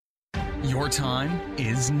Your time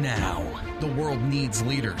is now. The world needs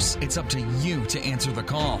leaders. It's up to you to answer the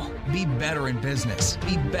call. Be better in business.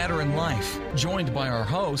 Be better in life. Joined by our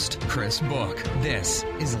host, Chris Book. This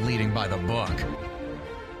is Leading by the Book.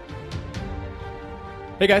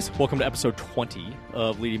 Hey guys, welcome to episode 20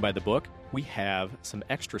 of Leading by the Book. We have some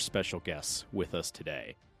extra special guests with us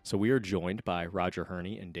today. So we are joined by Roger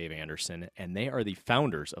Herney and Dave Anderson, and they are the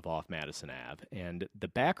founders of Off Madison Ave. And the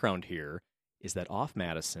background here is that Off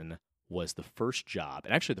Madison was the first job,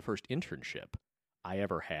 and actually the first internship I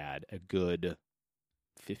ever had a good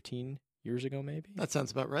 15 years ago, maybe? That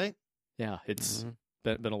sounds about right. Yeah, it's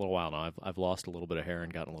been a little while now. I've lost a little bit of hair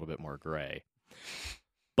and gotten a little bit more gray.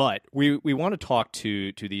 But we want to talk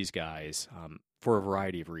to these guys for a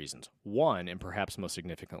variety of reasons. One, and perhaps most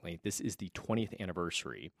significantly, this is the 20th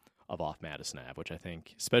anniversary of Off Madison Ave, which I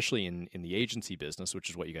think, especially in the agency business, which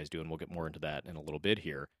is what you guys do, and we'll get more into that in a little bit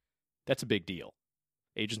here, that's a big deal.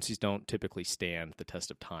 Agencies don't typically stand the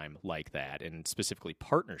test of time like that, and specifically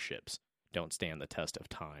partnerships don't stand the test of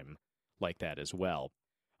time like that as well.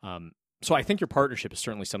 So I think your partnership is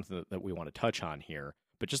certainly something that we want to touch on here,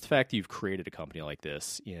 but just the fact that you've created a company like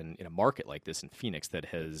this in a market like this in Phoenix that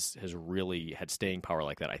has really had staying power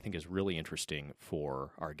like that, I think is really interesting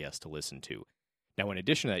for our guests to listen to. Now, in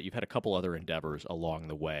addition to that, you've had a couple other endeavors along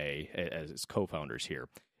the way as co-founders here,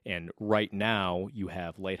 and right now you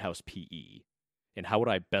have Lighthouse PE. And how would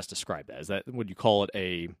I best describe that? Would you call it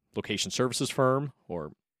a location services firm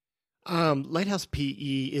or? Lighthouse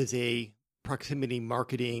PE is a proximity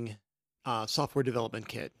marketing software development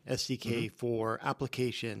kit, SDK, for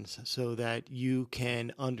applications so that you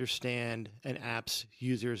can understand an app's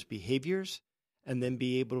users' behaviors and then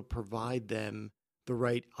be able to provide them the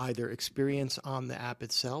right either experience on the app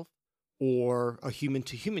itself or a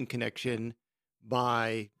human-to-human connection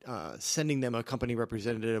by sending them a company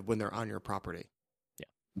representative when they're on your property.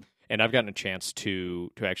 And I've gotten a chance to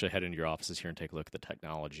actually head into your offices here and take a look at the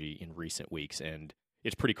technology in recent weeks, and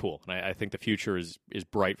it's pretty cool. And I think the future is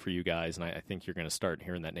bright for you guys, and I think you're going to start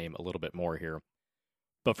hearing that name a little bit more here.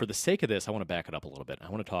 But for the sake of this, I want to back it up a little bit. I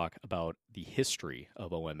want to talk about the history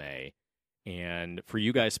of OMA, and for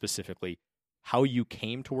you guys specifically, how you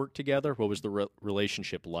came to work together, what was the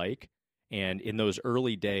relationship like, and in those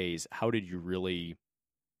early days, how did you really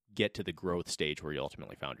get to the growth stage where you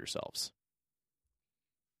ultimately found yourselves?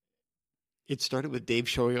 It started with Dave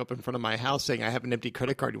showing up in front of my house saying, I have an empty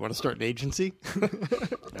credit card. You want to start an agency?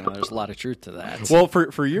 There's a lot of truth to that. Well,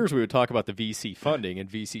 for years we would talk about the VC funding, and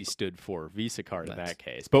VC stood for Visa card in that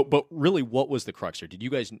case. But really, what was the crux here? Did you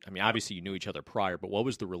guys, obviously you knew each other prior, but what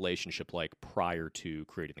was the relationship like prior to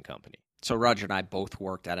creating the company? So Roger and I both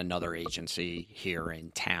worked at another agency here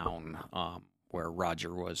in town where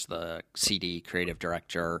Roger was the CD creative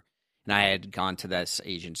director. And I had gone to this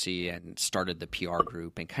agency and started the PR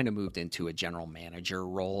group and kind of moved into a general manager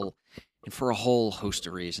role. And for a whole host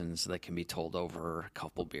of reasons that can be told over a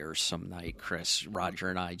couple beers some night, Chris, Roger,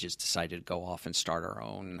 and I just decided to go off and start our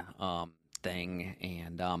own thing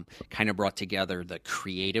and kind of brought together the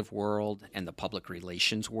creative world and the public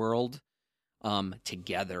relations world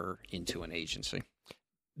together into an agency.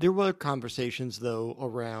 There were conversations, though,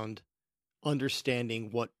 around understanding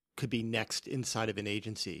what could be next inside of an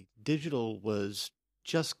agency. Digital was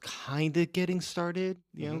just kind of getting started.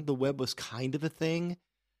 You know, the web was kind of a thing.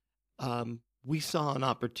 We saw an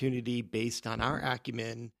opportunity based on our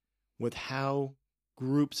acumen with how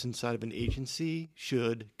groups inside of an agency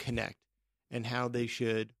should connect and how they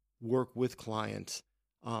should work with clients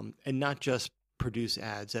and not just produce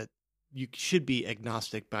ads. That you should be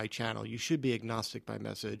agnostic by channel. You should be agnostic by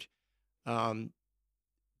message.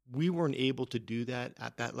 We weren't able to do that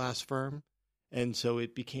at that last firm. And so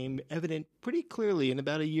it became evident pretty clearly in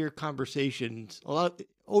about a year conversations,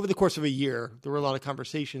 over the course of a year, there were a lot of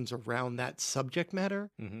conversations around that subject matter.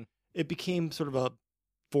 It became sort of a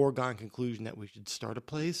foregone conclusion that we should start a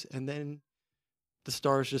place. And then the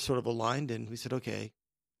stars just sort of aligned and we said, okay,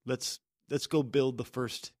 let's go build the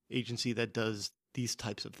first agency that does these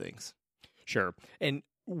types of things. Sure. And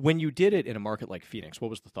when you did it in a market like Phoenix, what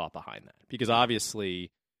was the thought behind that? Because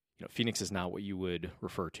obviously, Phoenix is not what you would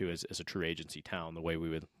refer to as a true agency town, the way we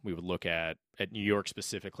would look at New York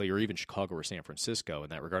specifically, or even Chicago or San Francisco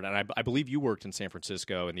in that regard. And I believe you worked in San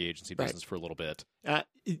Francisco in the agency business for a little bit.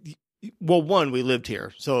 Well, one, we lived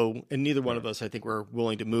here, and neither one of us, I think, were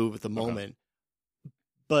willing to move at the moment.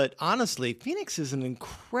 But honestly, Phoenix is an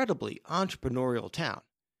incredibly entrepreneurial town.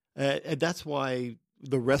 And that's why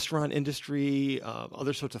the restaurant industry,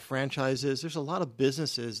 other sorts of franchises, there's a lot of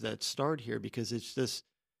businesses that start here because it's just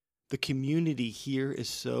the community here is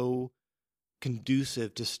so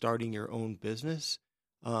conducive to starting your own business.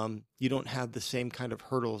 You don't have the same kind of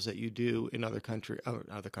hurdles that you do in other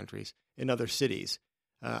countries, in other cities.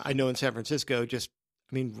 I know in San Francisco,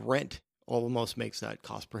 rent almost makes that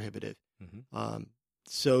cost prohibitive. Mm-hmm.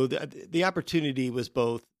 So the opportunity was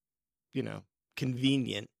both,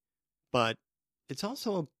 convenient, but it's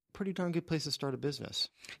also a pretty darn good place to start a business.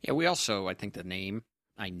 Yeah, we also, I think the name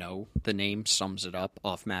sums it up,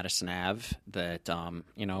 off Madison Ave, that,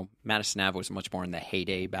 Madison Ave was much more in the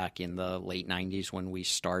heyday back in the late 90s when we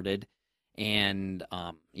started. And,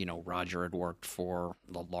 Roger had worked for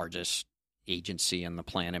the largest agency on the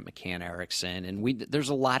planet, McCann Erickson. And there's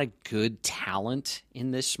a lot of good talent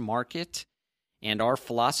in this market. And our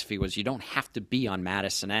philosophy was you don't have to be on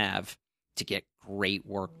Madison Ave to get great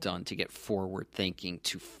work done, to get forward thinking,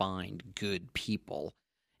 to find good people.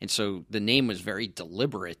 And so the name was very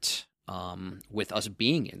deliberate with us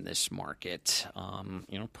being in this market,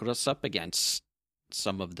 put us up against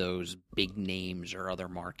some of those big names or other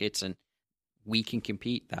markets, and we can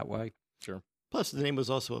compete that way. Sure. Plus, the name was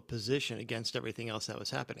also a position against everything else that was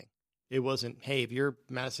happening. It wasn't, hey, if you're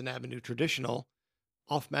Madison Avenue traditional,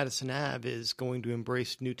 off Madison Ave is going to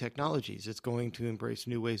embrace new technologies. It's going to embrace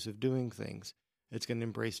new ways of doing things. It's going to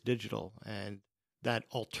embrace digital. And that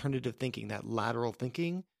alternative thinking, that lateral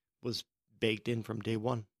thinking, was baked in from day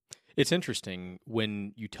one. It's interesting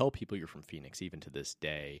when you tell people you're from Phoenix, even to this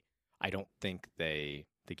day, I don't think they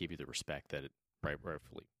give you the respect that it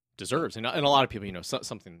rightfully deserves. And a lot of people,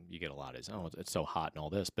 something you get a lot is, oh, it's so hot and all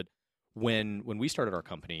this. But when we started our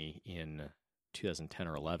company in 2010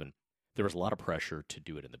 or 11, there was a lot of pressure to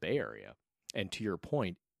do it in the Bay Area. And to your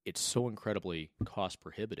point, it's so incredibly cost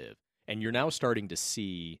prohibitive. And you're now starting to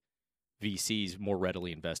see VCs more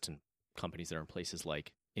readily invest in companies that are in places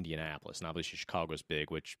like Indianapolis. And obviously Chicago's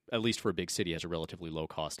big, which at least for a big city has a relatively low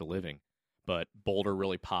cost of living. But Boulder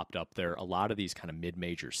really popped up there. A lot of these kind of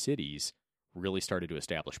mid-major cities really started to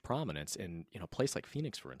establish prominence. And, a place like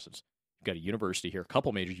Phoenix, for instance, you've got a university here, a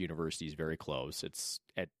couple major universities very close. It's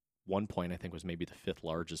at one point, I think, was maybe the fifth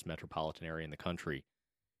largest metropolitan area in the country.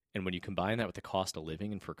 And when you combine that with the cost of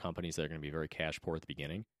living and for companies that are going to be very cash poor at the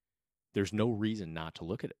beginning, there's no reason not to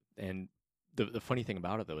look at it. And the funny thing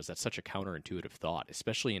about it, though, is that's such a counterintuitive thought,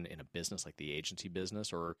 especially in a business like the agency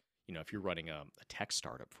business, or, if you're running a tech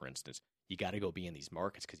startup, for instance, you got to go be in these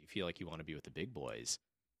markets because you feel like you want to be with the big boys.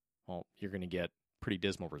 Well, you're going to get pretty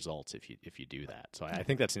dismal results if you do that. So I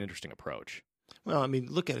think that's an interesting approach. Well,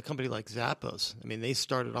 look at a company like Zappos. They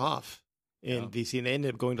started off in VC and they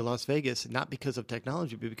ended up going to Las Vegas, not because of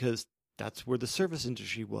technology, but because that's where the service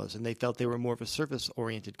industry was. And they felt they were more of a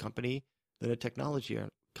service-oriented company than a technology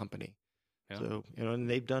company. Yeah. So, and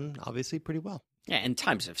they've done obviously pretty well. Yeah, and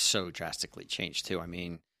times have so drastically changed too.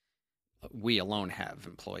 We alone have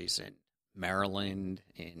employees in Maryland,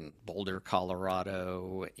 in Boulder,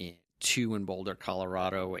 Colorado, two in Boulder,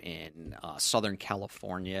 Colorado, in Southern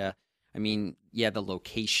California. The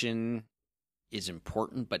location is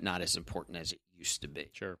important, but not as important as it used to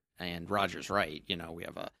be. Sure. And Roger's right. We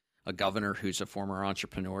have a governor who's a former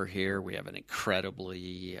entrepreneur here. We have an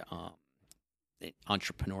incredibly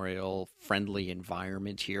entrepreneurial, friendly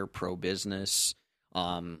environment here, pro-business.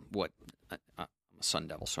 I'm a Sun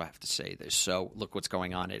Devil, so I have to say this. So look what's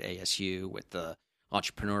going on at ASU with the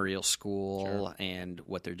entrepreneurial school. Sure. And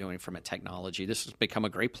what they're doing from a technology. This has become a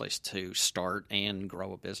great place to start and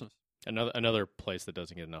grow a business. Another place that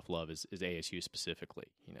doesn't get enough love is ASU specifically.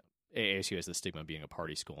 ASU has the stigma of being a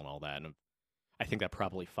party school and all that, and I think that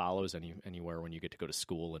probably follows anywhere when you get to go to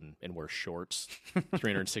school and wear shorts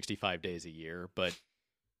 365 days a year. But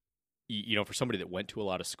for somebody that went to a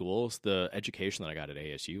lot of schools, the education that I got at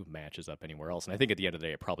ASU matches up anywhere else. And I think at the end of the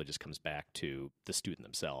day, it probably just comes back to the student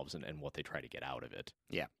themselves and what they try to get out of it.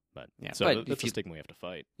 Yeah. But so that's a stigma we have to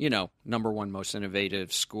fight. Number one most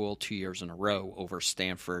innovative school 2 years in a row over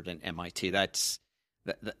Stanford and MIT. That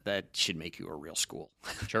should make you a real school.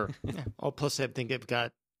 Sure. Yeah. Oh, plus I think they've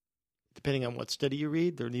got, depending on what study you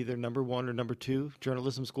read, they're neither number one or number two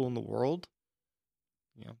journalism school in the world.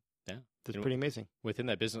 Yeah. That's pretty amazing. Within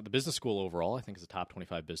that business, the business school overall, I think is a top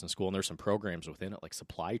 25 business school, and there's some programs within it like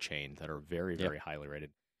supply chain that are very, very highly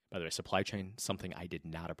rated. By the way, supply chain, something I did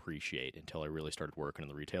not appreciate until I really started working in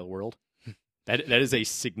the retail world. That is a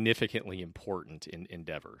significantly important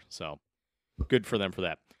endeavor. So good for them for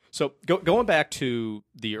that. So going back to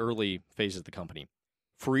the early phases of the company,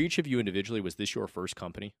 for each of you individually, was this your first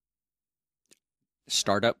company?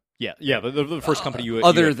 Startup? Yeah, the first company you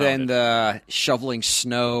other than the shoveling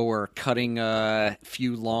snow or cutting a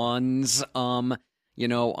few lawns,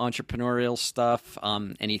 entrepreneurial stuff.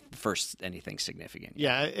 Anything significant?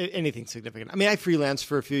 Yeah, anything significant. I freelanced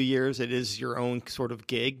for a few years. It is your own sort of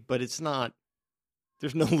gig, but it's not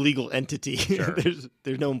there's no legal entity. Sure.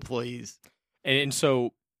 There's no employees. And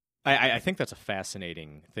so I think that's a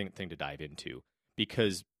fascinating thing to dive into,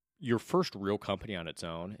 because your first real company on its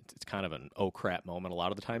own, it's kind of an oh crap moment a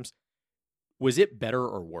lot of the times. Was it better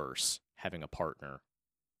or worse having a partner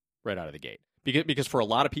right out of the gate? Because for a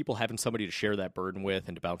lot of people, having somebody to share that burden with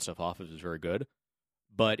and to bounce stuff off of is very good.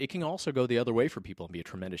 But it can also go the other way for people and be a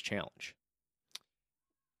tremendous challenge.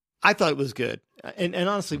 I thought it was good. And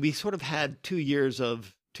honestly, we sort of had 2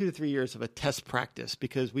 to 3 years of a test practice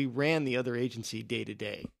because we ran the other agency day to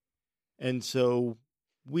day. And so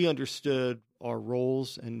we understood our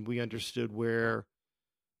roles and we understood where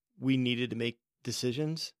we needed to make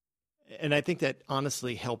decisions. And I think that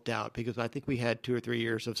honestly helped out because I think we had 2 or 3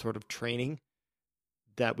 years of sort of training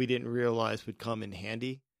that we didn't realize would come in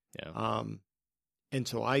handy. Yeah. And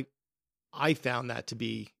so I found that to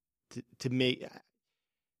be, to make,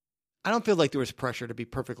 I don't feel like there was pressure, to be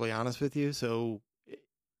perfectly honest with you. So,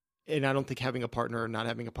 and I don't think having a partner or not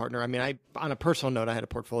having a partner, I mean, on a personal note, I had a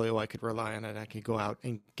portfolio I could rely on and I could go out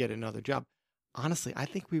and get another job. Honestly, I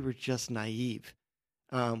think we were just naive.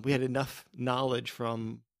 We had enough knowledge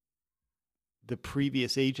from the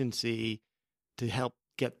previous agency to help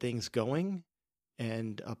get things going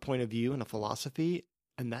and a point of view and a philosophy.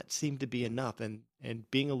 And that seemed to be enough. And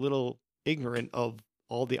being a little ignorant of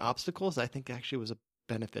all the obstacles, I think actually was a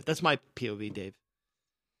benefit. That's my POV, Dave.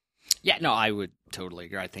 Yeah, no, I would totally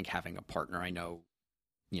agree. I think having a partner, I know,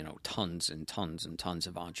 tons and tons and tons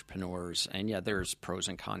of entrepreneurs. And yeah, there's pros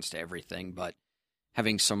and cons to everything. But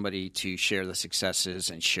having somebody to share the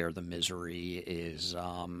successes and share the misery is,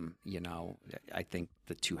 I think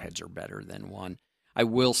the two heads are better than one. I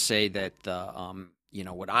will say that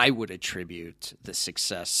what I would attribute the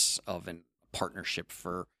success of a partnership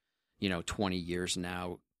for, 20 years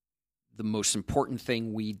now, the most important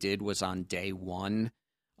thing we did was on day one,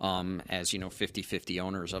 as 50-50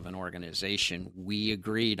 owners of an organization, we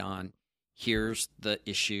agreed on here's the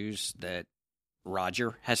issues that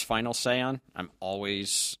Roger has final say on.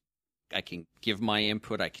 I can give my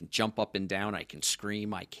input, I can jump up and down, I can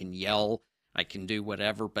scream, I can yell, I can do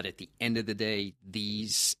whatever, but at the end of the day,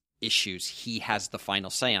 these issues he has the final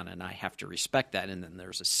say on, and I have to respect that. And then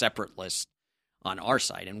there's a separate list on our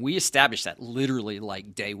side. And we established that literally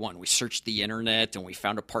like day one. We searched the internet and we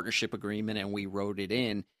found a partnership agreement and we wrote it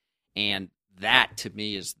in. And that to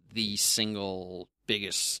me is the single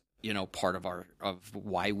biggest, part of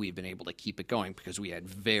why we've been able to keep it going, because we had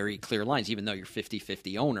very clear lines, even though you're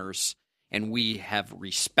 50-50 owners, and we have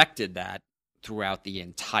respected that throughout the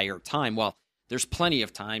entire time. Well, there's plenty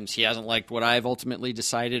of times he hasn't liked what I've ultimately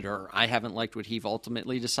decided, or I haven't liked what he's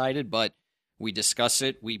ultimately decided, but we discuss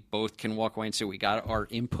it. We both can walk away and say we got our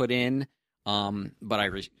input in, but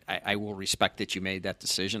I will respect that you made that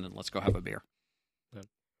decision, and let's go have a beer.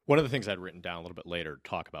 One of the things I'd written down a little bit later to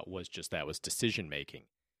talk about was decision-making.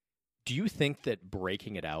 Do you think that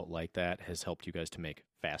breaking it out like that has helped you guys to make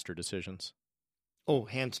faster decisions? Oh,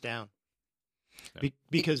 hands down. Yeah.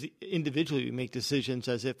 Because individually we make decisions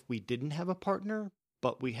as if we didn't have a partner,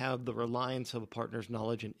 but we have the reliance of a partner's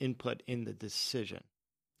knowledge and input in the decision.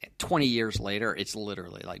 20 years later, it's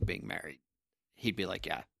literally like being married. He'd be like,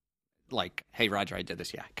 yeah, like, hey, Roger, I did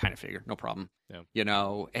this. Yeah, kind of figured. No problem.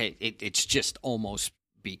 Yeah. It's just almost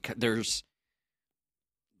because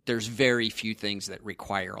there's very few things that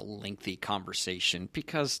require a lengthy conversation,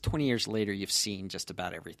 because 20 years later, you've seen just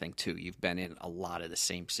about everything too. You've been in a lot of the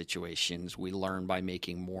same situations. We learn by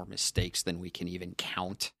making more mistakes than we can even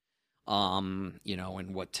count, and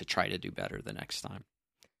what to try to do better the next time.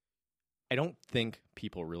 I don't think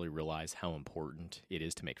people really realize how important it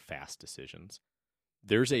is to make fast decisions.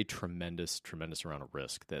 There's a tremendous, tremendous amount of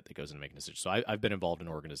risk that goes into making decisions. So I've been involved in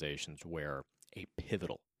organizations where a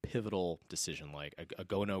pivotal decision, like a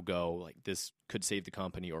go, no go, like this could save the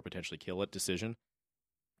company or potentially kill it decision,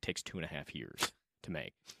 takes 2.5 years to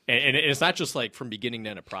make. And it's not just like from beginning to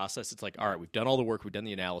end a process. It's like, all right, we've done all the work, we've done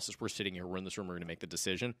the analysis, we're sitting here, we're in this room, we're going to make the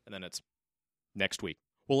decision. And then it's next week.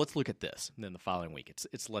 Well, let's look at this. And then the following week,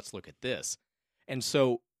 it's let's look at this. And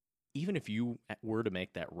so even if you were to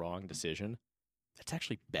make that wrong decision, that's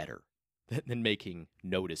actually better than making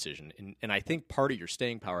no decision. And I think part of your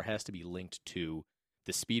staying power has to be linked to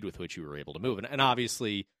the speed with which you were able to move. And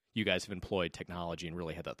obviously, you guys have employed technology and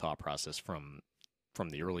really had that thought process from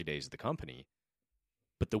the early days of the company.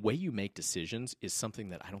 But the way you make decisions is something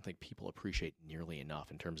that I don't think people appreciate nearly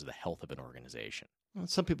enough in terms of the health of an organization. Well,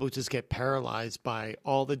 some people just get paralyzed by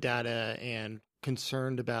all the data and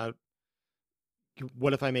concerned about,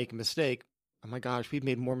 what if I make a mistake? Oh my gosh, we've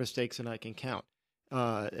made more mistakes than I can count,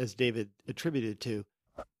 as David attributed to.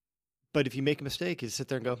 But if you make a mistake, you sit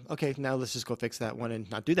there and go, okay, now let's just go fix that one and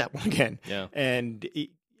not do that one again. Yeah. And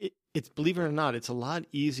it's, believe it or not, it's a lot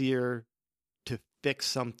easier to fix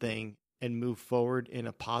something and move forward in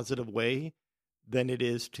a positive way than it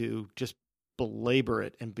is to just belabor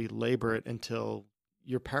it until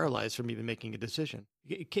you're paralyzed from even making a decision.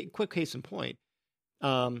 Quick case in point.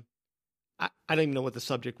 I don't even know what the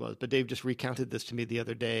subject was, but Dave just recounted this to me the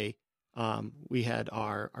other day. We had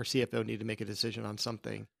our CFO need to make a decision on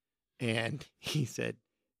something. And he said,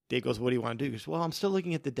 Dave goes, what do you want to do? He goes, well, I'm still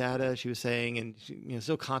looking at the data, she was saying, and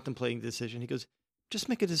still contemplating the decision. He goes, just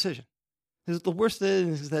make a decision. Because the worst thing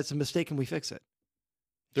is that's a mistake and we fix it.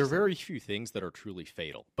 There are very few things that are truly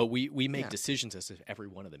fatal, but we make decisions as if every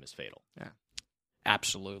one of them is fatal. Yeah,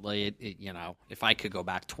 absolutely. If I could go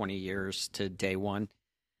back 20 years to day one,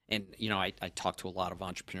 and, I talk to a lot of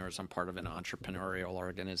entrepreneurs. I'm part of an entrepreneurial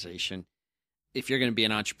organization. If you're going to be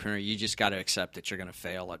an entrepreneur, you just got to accept that you're going to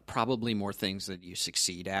fail at probably more things that you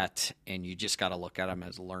succeed at, and you just got to look at them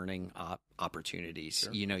as learning opportunities.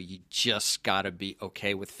 Sure. You just got to be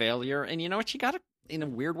okay with failure, and you know what? You got to, in a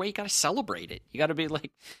weird way, you got to celebrate it. You got to be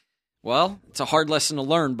like, well, it's a hard lesson to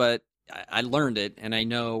learn, but I learned it, and I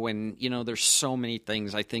know. And there's so many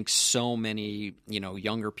things. I think so many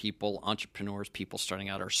younger people, entrepreneurs, people starting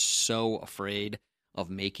out are so afraid of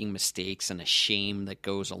making mistakes and the shame that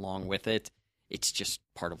goes along with it. It's just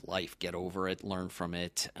part of life. Get over it, learn from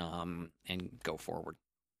it, and go forward.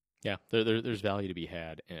 Yeah, there's value to be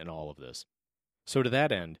had in all of this. So to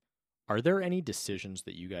that end, are there any decisions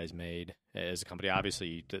that you guys made as a company?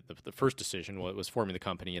 Obviously, the first decision was forming the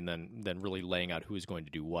company and then really laying out who is going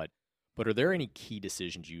to do what. But are there any key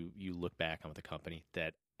decisions you look back on with the company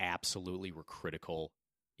that absolutely were critical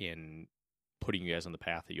in putting you guys on the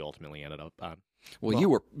path that you ultimately ended up on? Well, you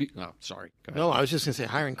were. Oh, sorry. Go ahead. No, I was just going to say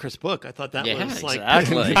hiring Chris Book. I thought that was like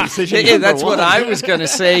exactly. decision that's one. what I was going to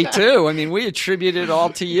say too. I mean, we attribute it all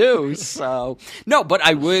to you. So no, but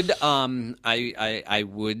I would. I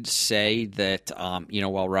would say that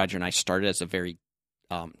while Roger and I started as a very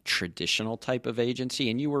traditional type of agency,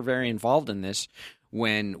 and you were very involved in this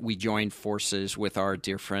when we joined forces with our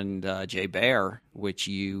dear friend Jay Baer, which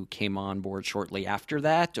you came on board shortly after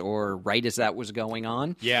that, or right as that was going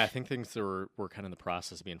on. Yeah, I think things were kind of in the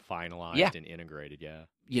process of being finalized and integrated, yeah.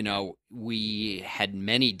 We had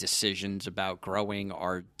many decisions about growing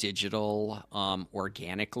our digital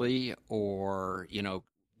organically or,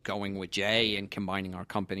 going with Jay and combining our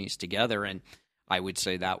companies together. And I would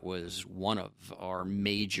say that was one of our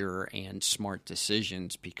major and smart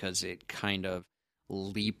decisions because it kind of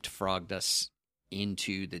leapfrogged us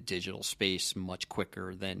into the digital space much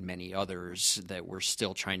quicker than many others that were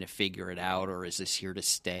still trying to figure it out, or is this here to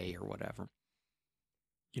stay or whatever.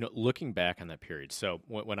 Looking back on that period, so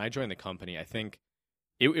when I joined the company, I think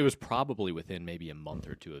it was probably within maybe a month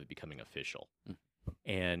or two of it becoming official.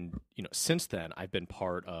 And, since then, I've been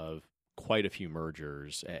part of quite a few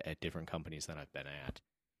mergers at different companies that I've been at.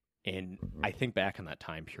 And I think back on that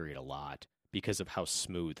time period a lot because of how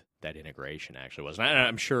smooth that integration actually was. And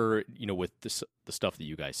I'm sure, with the stuff that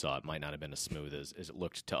you guys saw, it might not have been as smooth as it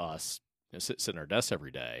looked to us sitting at our desks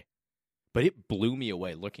every day. But it blew me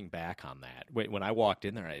away looking back on that. When I walked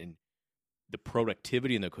in there, and the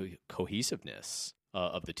productivity and the cohesiveness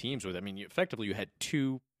of the teams with, effectively you had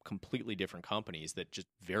two completely different companies that just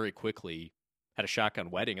very quickly had a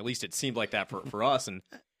shotgun wedding. At least it seemed like that for us, and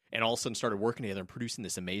all of a sudden started working together and producing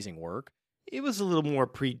this amazing work. It was a little more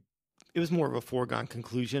it was more of a foregone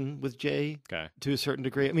conclusion with Jay to a certain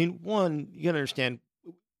degree. One, you got to understand,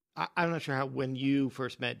 I'm not sure when you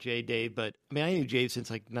first met Jay, Dave, but I knew Jay since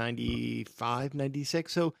like 95,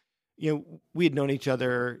 96. So, we had known each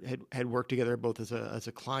other, had worked together both as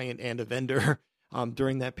a client and a vendor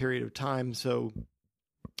during that period of time. So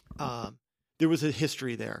there was a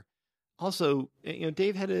history there. Also,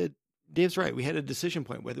 Dave's right. We had a decision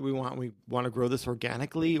point whether we want to grow this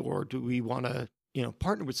organically or do we want to,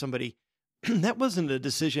 partner with somebody. That wasn't a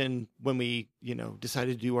decision when we,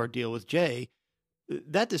 decided to do our deal with Jay.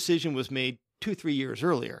 That decision was made 2-3 years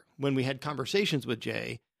earlier when we had conversations with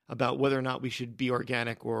Jay about whether or not we should be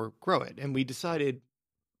organic or grow it. And we decided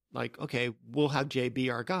like, okay, we'll have Jay be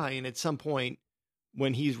our guy. And at some point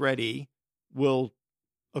when he's ready, we'll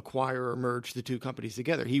acquire or merge the two companies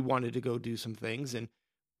together. He wanted to go do some things and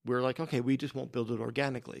we're like, okay, we just won't build it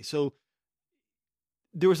organically. So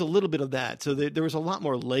there was a little bit of that. So there was a lot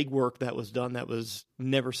more legwork that was done that was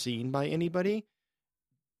never seen by anybody.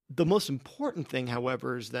 The most important thing,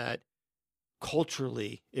 however, is that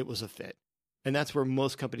culturally it was a fit. And that's where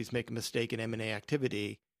most companies make a mistake in M&A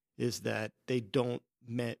activity is that they don't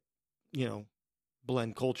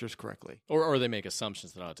blend cultures correctly. Or they make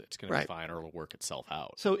assumptions that it's going to Right. be fine or it'll work itself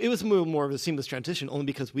out. So it was more of a seamless transition, only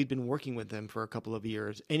because we'd been working with them for a couple of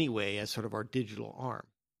years anyway as sort of our digital arm.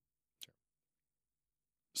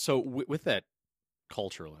 So with that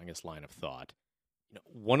cultural, I guess, line of thought,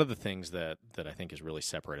 one of the things that I think has really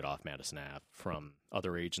separated off Madison Ave from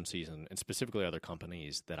other agencies and specifically other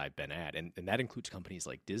companies that I've been at, and that includes companies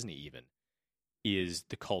like Disney even, is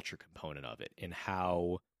the culture component of it and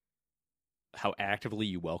how actively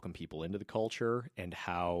you welcome people into the culture and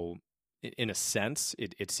how, in a sense,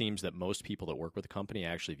 it seems that most people that work with the company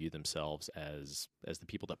actually view themselves as the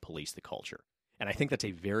people that police the culture. And I think that's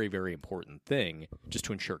a very, very important thing just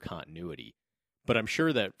to ensure continuity. But I'm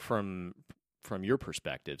sure that from your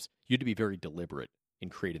perspectives, you had to be very deliberate in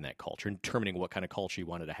creating that culture, in determining what kind of culture you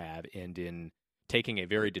wanted to have, and in taking a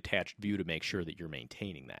very detached view to make sure that you're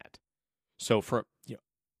maintaining that. So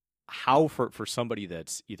how for somebody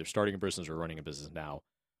that's either starting a business or running a business now,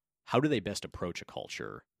 how do they best approach a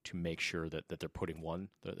culture to make sure that they're putting, one,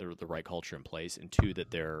 the right culture in place, and two, that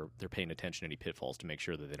they're paying attention to any pitfalls to make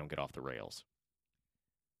sure that they don't get off the rails?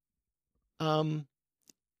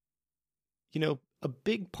 A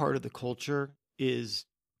big part of the culture is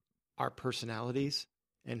our personalities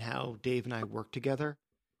and how Dave and I work together.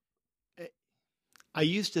 I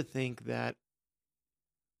used to think that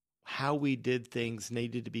how we did things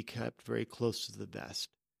needed to be kept very close to the vest.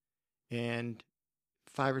 And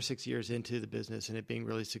 5 or 6 years into the business and it being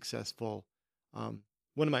really successful, one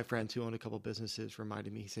of my friends who owned a couple businesses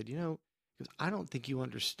reminded me, he said, because I don't think you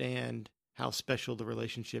understand how special the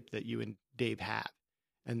relationship that you and Dave have,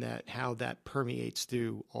 and that how that permeates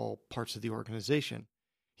through all parts of the organization.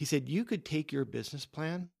 He said, you could take your business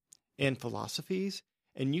plan and philosophies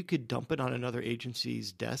and you could dump it on another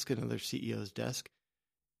agency's desk, another CEO's desk.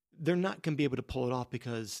 They're not going to be able to pull it off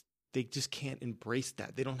because they just can't embrace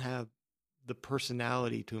that. They don't have the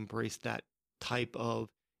personality to embrace that type of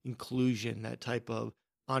inclusion, that type of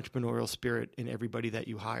entrepreneurial spirit in everybody that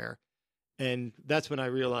you hire. And that's when I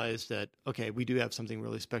realized that, okay, we do have something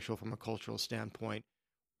really special from a cultural standpoint.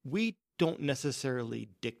 We don't necessarily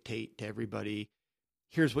dictate to everybody,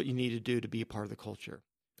 here's what you need to do to be a part of the culture.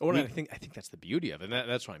 Oh, and I think that's the beauty of it. And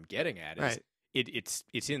that's what I'm getting at. Is Right.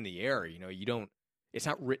 It's in the air. You don't. It's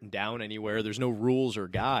not written down anywhere. There's no rules or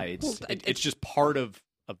guides. Well, It's just part of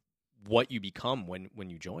what you become when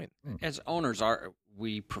you join. As owners,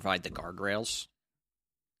 we provide the guardrails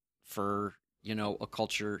for a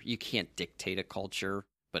culture. You can't dictate a culture,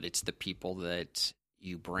 but it's the people that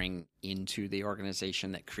you bring into the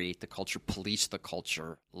organization that create the culture, police the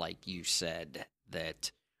culture, like you said,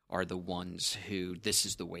 that are the ones who, this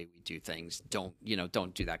is the way we do things. Don't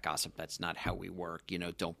do that gossip. That's not how we work.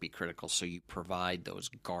 Don't be critical. So you provide those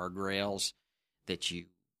guardrails that you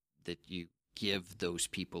give those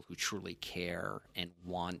people who truly care and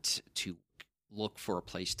want to look for a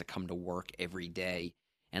place to come to work every day,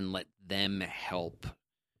 and let them help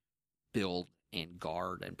build and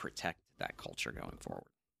guard and protect that culture going forward.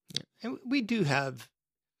 Yeah. And we do have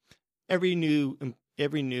every new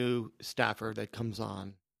staffer that comes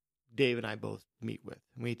on, Dave and I both meet with.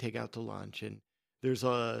 And we take out to lunch, and there's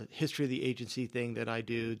a history of the agency thing that I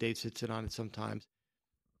do. Dave sits in on it sometimes.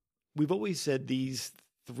 We've always said these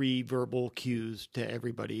 3 verbal cues to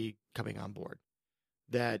everybody coming on board,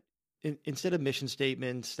 that instead of mission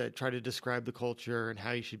statements that try to describe the culture and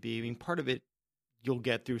how you should be, I mean, part of it you'll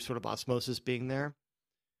get through sort of osmosis being there.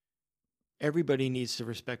 Everybody needs to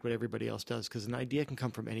respect what everybody else does, because an idea can come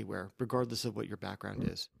from anywhere, regardless of what your background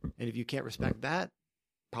is. And if you can't respect that,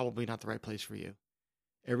 probably not the right place for you.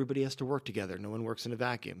 Everybody has to work together. No one works in a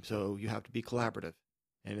vacuum, so you have to be collaborative.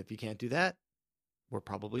 And if you can't do that, we're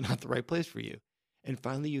probably not the right place for you. And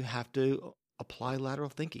finally, you have to apply lateral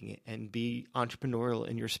thinking and be entrepreneurial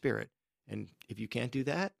in your spirit. And if you can't do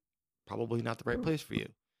that, probably not the right place for you.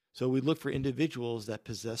 So we look for individuals that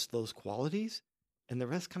possess those qualities, and the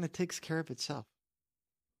rest kind of takes care of itself.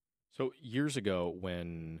 So years ago,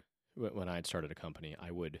 when I had started a company,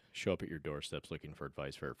 I would show up at your doorsteps looking for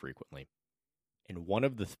advice very frequently. And one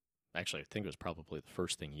of actually, I think it was probably the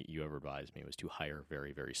first thing you ever advised me was to hire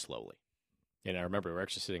very, very slowly. And I remember we were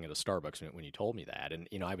actually sitting at a Starbucks when you told me that,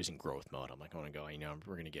 and I was in growth mode. I'm like,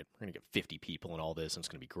 we're gonna get 50 people and all this, and it's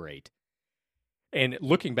gonna be great. And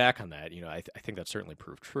looking back on that, I think that certainly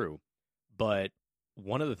proved true. But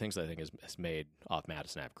one of the things I think has made Off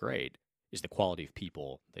Madison Ave great is the quality of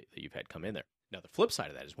people that you've had come in there. Now, the flip side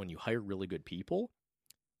of that is when you hire really good people,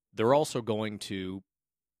 they're also going to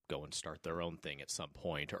go and start their own thing at some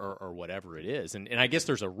point or whatever it is. And I guess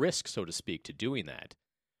there's a risk, so to speak, to doing that.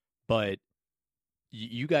 But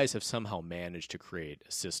you guys have somehow managed to create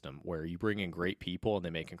a system where you bring in great people and they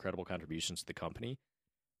make incredible contributions to the company.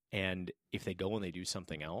 And if they go and they do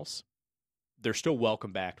something else, they're still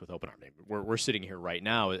welcome back with open arms. We're sitting here right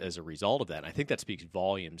now as a result of that. And I think that speaks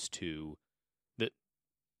volumes to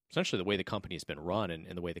essentially the way the company has been run and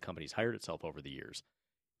the way the company's hired itself over the years.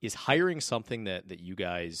 Is hiring something that you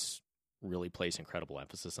guys really place incredible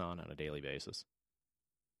emphasis on a daily basis?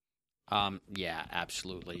 Yeah,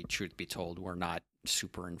 absolutely. Truth be told, we're not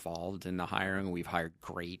super involved in the hiring. We've hired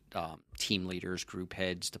great team leaders, group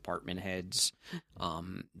heads, department heads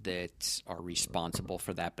that are responsible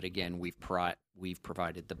for that. But again, we've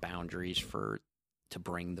provided the boundaries to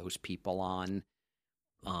bring those people on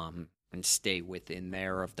and stay within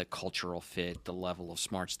there of the cultural fit, the level of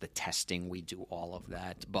smarts, the testing. We do all of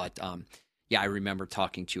that. But yeah, I remember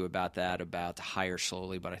talking to you about that, about hire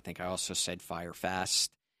slowly, but I think I also said fire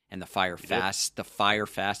fast. And the fire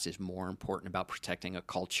fast is more important about protecting a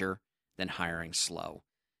culture than hiring slow.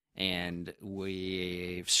 And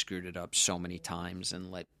we've screwed it up so many times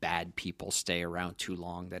and let bad people stay around too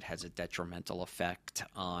long that has a detrimental effect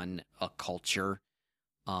on a culture.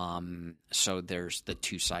 So there's the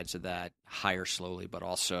two sides of that: hire slowly, but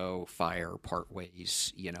also fire part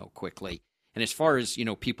ways, quickly. And as far as,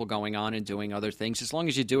 people going on and doing other things, as long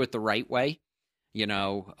as you do it the right way.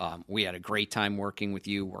 We had a great time working with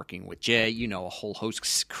you, working with Jay, a whole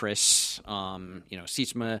host, Chris,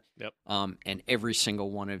 Sietsma, yep. And every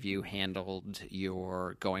single one of you handled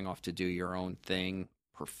your going off to do your own thing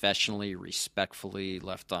professionally, respectfully,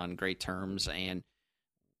 left on great terms. And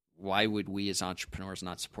why would we as entrepreneurs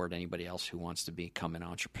not support anybody else who wants to become an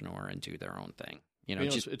entrepreneur and do their own thing?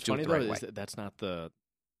 Just it's do funny it the right though, way. that's not the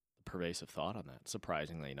pervasive thought on that.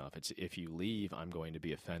 Surprisingly enough, it's if you leave, I'm going to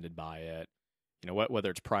be offended by it. Whether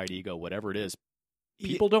it's pride, ego, whatever it is,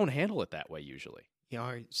 people don't handle it that way usually. Yeah, all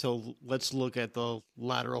right. So let's look at the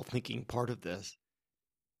lateral thinking part of this.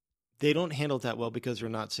 They don't handle it that well because they're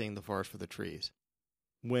not seeing the forest for the trees.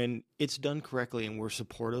 When it's done correctly and we're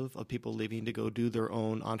supportive of people leaving to go do their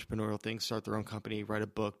own entrepreneurial things, start their own company, write a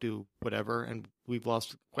book, do whatever, and we've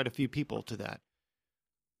lost quite a few people to that.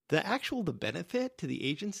 The benefit to the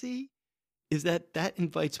agency is that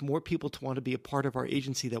invites more people to want to be a part of our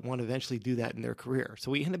agency that want to eventually do that in their career.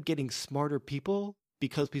 So we end up getting smarter people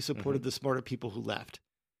because we supported the smarter people who left.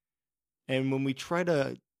 And when we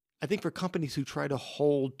I think for companies who try to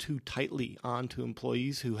hold too tightly onto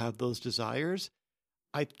employees who have those desires,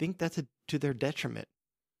 I think that's to their detriment.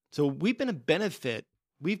 So we've benefited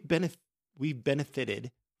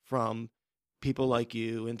from people like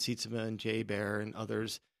you and Sietsma and Jay Bear and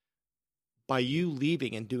others. By you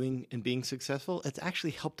leaving and doing and being successful, it's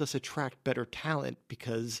actually helped us attract better talent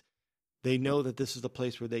because they know that this is the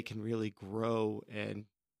place where they can really grow. And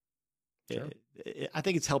Sure. I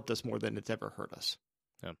think it's helped us more than it's ever hurt us.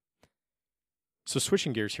 Yeah. So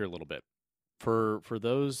switching gears here a little bit, for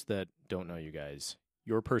those that don't know you guys,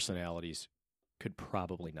 your personalities could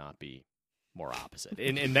probably not be more opposite,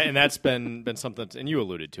 and that's been something, and you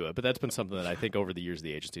alluded to it, but that's been something that I think over the years of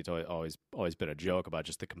the agency, it's always been a joke about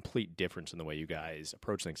just the complete difference in the way you guys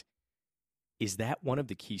approach things. Is that one of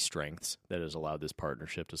the key strengths that has allowed this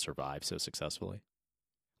partnership to survive so successfully?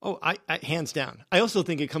 Oh, I hands down. I also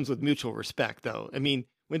think it comes with mutual respect, though. I mean,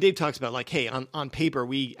 when Dave talks about hey, on paper,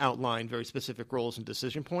 we outline very specific roles and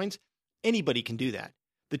decision points, anybody can do that.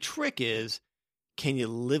 The trick is, can you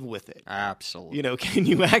live with it? Absolutely. Can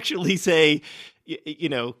you actually say,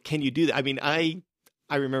 can you do that? I mean, I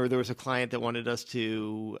remember there was a client that wanted us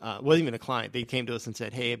to, wasn't even a client. They came to us and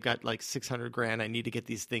said, hey, I've got like $600,000. I need to get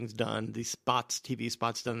these things done, these TV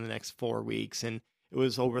spots done in the next 4 weeks. And it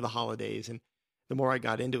was over the holidays. And the more I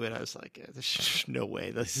got into it, I was like, there's no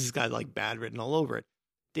way. This guy's like bad written all over it.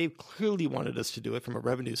 Dave clearly wanted us to do it from a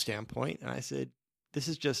revenue standpoint. And I said, this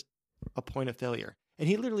is just a point of failure. And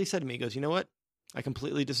he literally said to me, he goes, you know what? I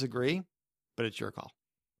completely disagree, but it's your call.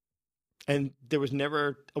 And there was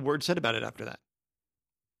never a word said about it after that.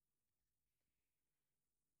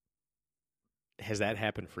 Has that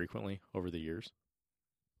happened frequently over the years?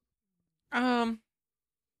 I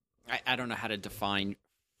don't know how to define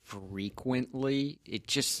frequently. It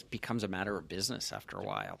just becomes a matter of business after a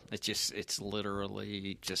while. It's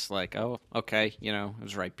literally just like, oh, okay, it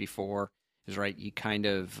was right before. It was right. You kind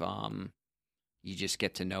of, you just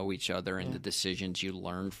get to know each other and the decisions you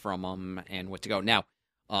learn from them and what to go. Now,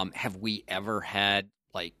 have we ever had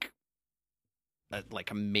like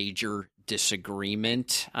a major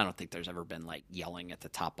disagreement? I don't think there's ever been like yelling at the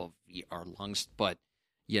top of our lungs, but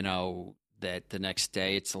that the next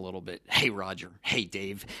day it's a little bit, hey, Roger, hey,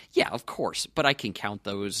 Dave. Yeah, of course. But I can count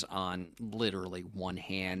those on literally one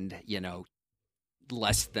hand,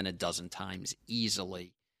 less than a dozen times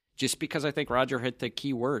easily. Just because I think Roger hit the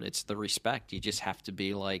key word. It's the respect. You just have to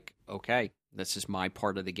be like, okay, this is my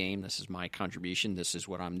part of the game. This is my contribution. This is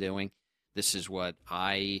what I'm doing. This is what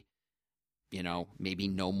I, maybe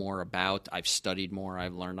know more about. I've studied more.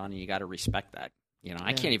 I've learned on, and you got to respect that.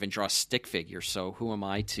 I can't even draw stick figures, so who am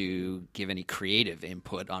I to give any creative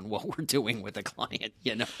input on what we're doing with a client,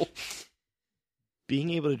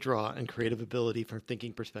 Being able to draw and creative ability from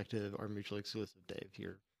thinking perspective are mutually exclusive,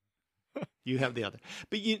 Dave. You have the other.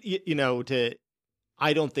 But,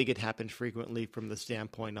 I don't think it happens frequently from the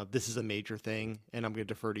standpoint of this is a major thing, and I'm going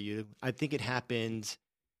to defer to you. I think it happens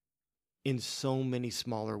in so many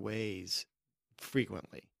smaller ways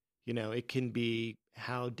frequently. It can be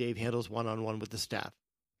how Dave handles one-on-one with the staff.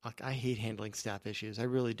 Like, I hate handling staff issues. I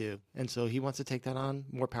really do. And so he wants to take that on.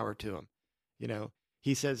 More power to him.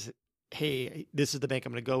 He says, hey, this is the bank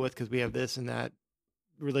I'm going to go with because we have this and that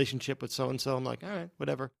relationship with so-and-so. I'm like, all right,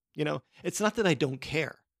 whatever. It's not that I don't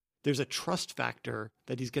care. There's a trust factor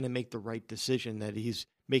that he's going to make the right decision, that he's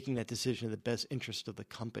making that decision in the best interest of the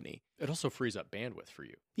company. It also frees up bandwidth for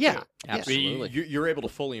you. Yeah, absolutely. You're able to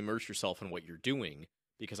fully immerse yourself in what you're doing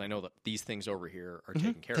because I know that these things over here are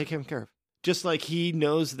taken care of. Just like he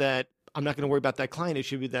knows that I'm not going to worry about that client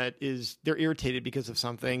issue that is they're irritated because of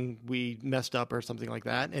something we messed up or something like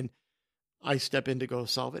that. And I step in to go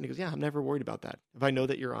solve it. And he goes, yeah, I'm never worried about that. If I know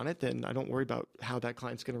that you're on it, then I don't worry about how that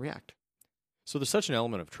client's going to react. So there's such an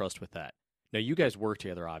element of trust with that. Now, you guys worked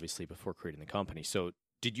together, obviously, before creating the company. So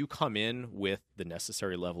did you come in with the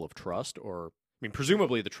necessary level of trust? Or,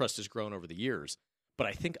 presumably the trust has grown over the years. But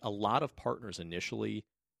I think a lot of partners initially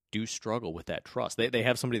do struggle with that trust. They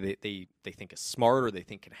have somebody they think is smart or they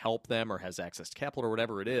think can help them or has access to capital or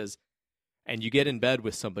whatever it is. And you get in bed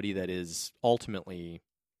with somebody that is ultimately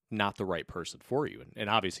not the right person for you. And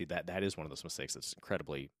obviously that is one of those mistakes that's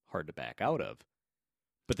incredibly hard to back out of.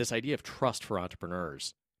 But this idea of trust for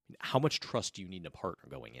entrepreneurs, how much trust do you need in a partner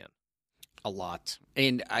going in? A lot.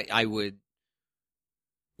 And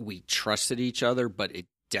we trusted each other, but it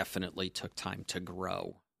definitely took time to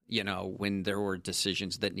grow. When there were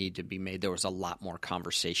decisions that needed to be made, there was a lot more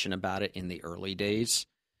conversation about it in the early days.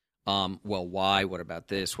 Well, why? What about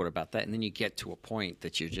this? What about that? And then you get to a point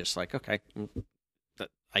that you're just like, okay,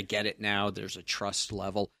 I get it now. There's a trust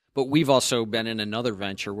level. But we've also been in another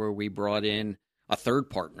venture where we brought in a third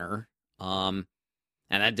partner, and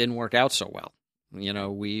that didn't work out so well.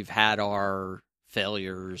 We've had our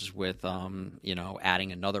failures with,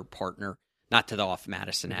 adding another partner, not to the Off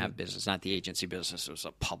Madison Ave business, not the agency business. It was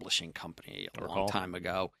a publishing company a long time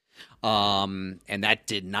ago. And that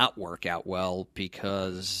did not work out well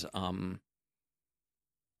because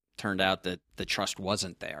turned out that the trust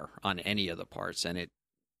wasn't there on any of the parts, and it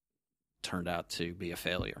turned out to be a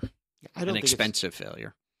failure, an expensive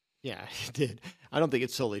failure. Yeah, it did. I don't think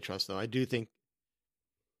it's solely trust, though. I do think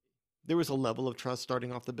there was a level of trust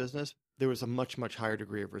starting off the business. There was a much, much higher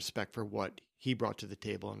degree of respect for what he brought to the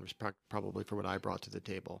table and respect probably for what I brought to the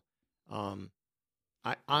table.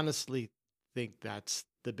 I honestly think that's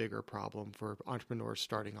the bigger problem for entrepreneurs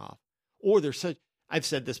starting off. Or I've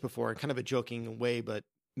said this before in kind of a joking way, but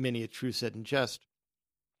many a true said in jest.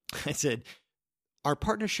 I said, our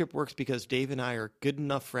partnership works because Dave and I are good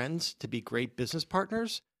enough friends to be great business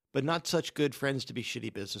partners, but not such good friends to be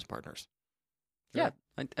shitty business partners. Yeah,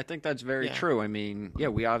 I think that's very true.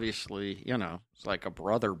 We obviously, it's like a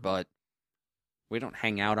brother, but we don't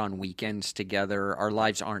hang out on weekends together. Our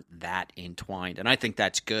lives aren't that entwined, and I think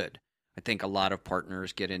that's good. I think a lot of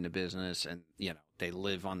partners get into business and, they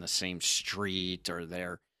live on the same street or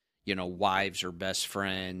their, wives are best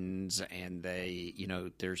friends and they,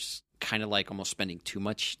 there's kind of like almost spending too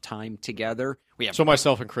much time together. So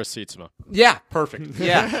myself and Chris Sietsema. Yeah. Perfect.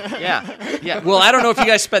 Yeah. Well, I don't know if you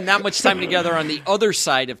guys spend that much time together on the other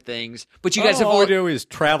side of things, but you guys have all we do is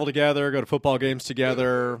travel together, go to football games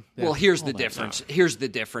together. Yeah. Well, here's the difference. Here's the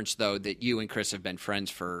difference, though, that you and Chris have been friends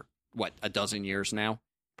for, a dozen years now?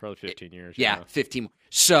 Probably 15 years. Yeah, 15.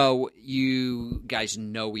 So you guys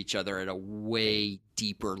know each other at a way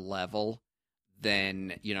deeper level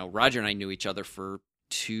than, Roger and I knew each other for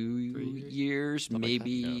 2 years,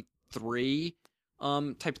 maybe 3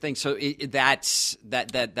 type of thing. So that's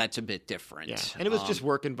a bit different. Yeah. And it was just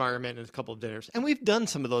work environment and a couple of dinners. And we've done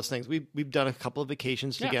some of those things. We've done a couple of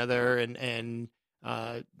vacations together and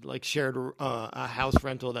like shared a house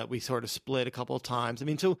rental that we sort of split a couple of times.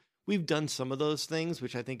 So we've done some of those things,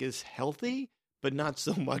 which I think is healthy, but not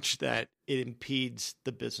so much that it impedes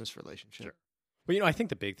the business relationship. Sure. Well, I think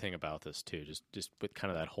the big thing about this too, just with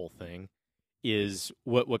kind of that whole thing, is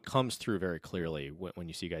what comes through very clearly when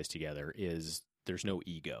you see guys together is there's no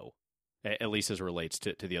ego. at least as it relates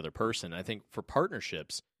to the other person. I think for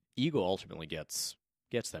partnerships, ego ultimately gets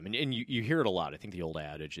them. And you hear it a lot. I think the old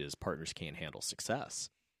adage is partners can't handle success.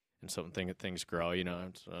 And so when things grow,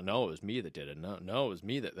 no, it was me that did it. No, it was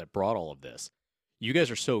me that brought all of this. You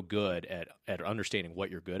guys are so good at understanding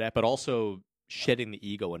what you're good at, but also shedding the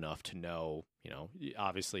ego enough to know,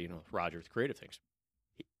 obviously, Roger with creative things,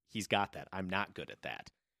 he's got that. I'm not good at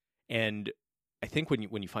that. And I think when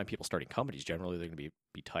you find people starting companies, generally they're going to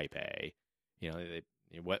be type A.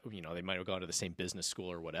 They might have gone to the same business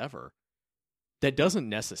school or whatever. That doesn't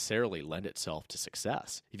necessarily lend itself to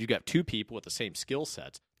success. If you've got two people with the same skill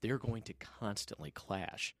sets, they're going to constantly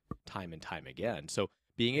clash time and time again. So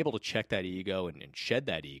being able to check that ego and shed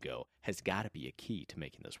that ego has got to be a key to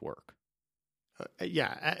making this work.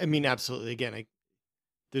 Yeah, I mean, absolutely. Again,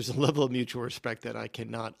 there's a level of mutual respect that I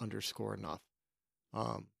cannot underscore enough.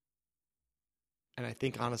 And I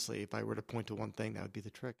think, honestly, if I were to point to one thing, that would be the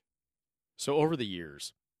trick. So over the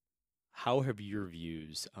years, how have your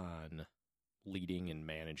views on leading and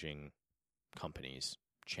managing companies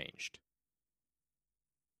changed?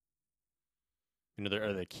 There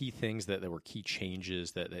are the key things that were key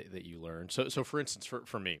changes that you learned. So for instance,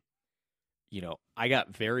 for me, I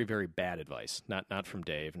got very, very bad advice, not from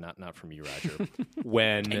Dave, not from you, Roger,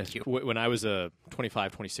 when I was a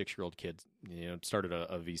 25, 26-year-old kid, started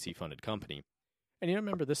a VC-funded company. And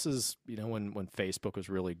remember, this is, when Facebook was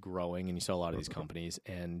really growing and you saw a lot of these companies,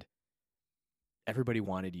 and everybody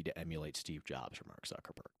wanted you to emulate Steve Jobs or Mark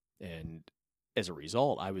Zuckerberg. And as a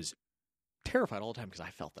result, I was terrified all the time because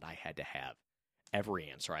I felt that I had to have every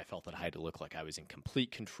answer. I felt that I had to look like I was in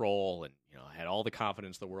complete control and, I had all the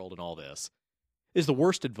confidence in the world and all this. Is the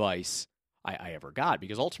worst advice I ever got,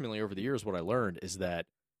 because ultimately over the years what I learned is that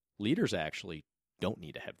leaders actually don't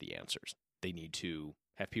need to have the answers. They need to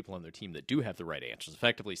have people on their team that do have the right answers,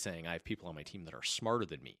 effectively saying I have people on my team that are smarter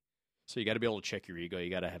than me. So you got to be able to check your ego. You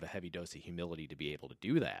got to have a heavy dose of humility to be able to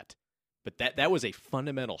do that. But that was a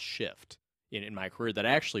fundamental shift in my career that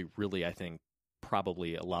actually really, I think,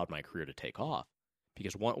 probably allowed my career to take off.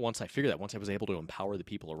 Because once I figured that, once I was able to empower the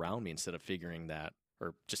people around me instead of figuring that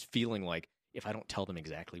or just feeling like if I don't tell them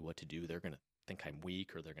exactly what to do, they're going to think I'm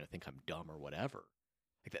weak or they're going to think I'm dumb or whatever.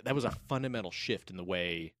 Like that was a fundamental shift in the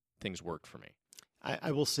way things worked for me.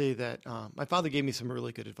 I will say that my father gave me some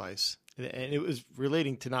really good advice, and it was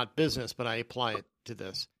relating to not business, but I apply it to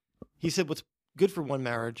this. He said, what's good for one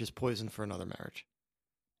marriage is poison for another marriage.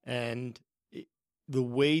 And the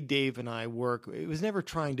way Dave and I work, it was never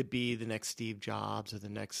trying to be the next Steve Jobs or the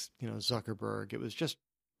next, Zuckerberg. It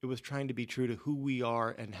was trying to be true to who we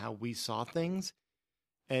are and how we saw things.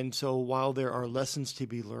 And so while there are lessons to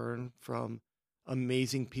be learned from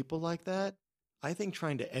amazing people like that, I think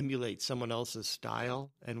trying to emulate someone else's style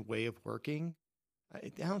and way of working, I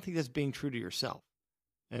don't think that's being true to yourself.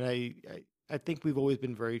 And I think we've always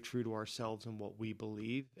been very true to ourselves and what we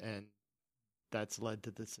believe, and that's led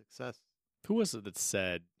to the success. Who was it that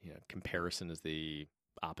said, comparison is the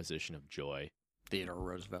opposition of joy? Theodore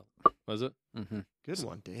Roosevelt. Was it? Mm-hmm. Good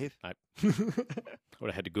one, Dave. I would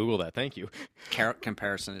have had to Google that. Thank you.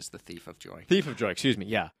 Comparison is the thief of joy. Thief of joy, excuse me,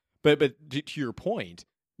 yeah. But to your point,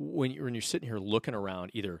 when you're sitting here looking around,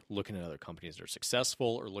 either looking at other companies that are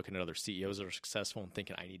successful or looking at other CEOs that are successful and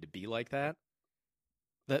thinking, I need to be like that,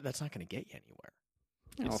 that's not going to get you anywhere.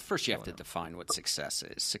 Well, first you have to define what success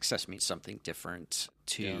is. Success means something different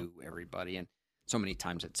to everybody. And so many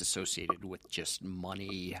times it's associated with just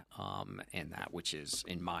money and that, which is,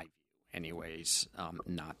 in my view anyways,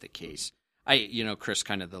 not the case. Chris,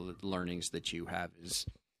 kind of the learnings that you have is,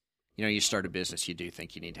 you start a business, you do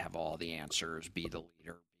think you need to have all the answers, be the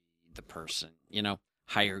leader, be the person,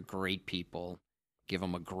 hire great people, give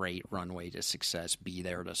them a great runway to success, be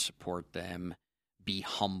there to support them, be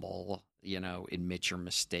humble, admit your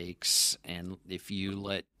mistakes. And if you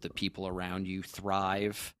let the people around you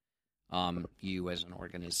thrive, you as an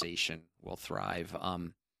organization will thrive.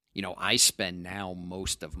 I spend now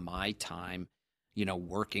most of my time,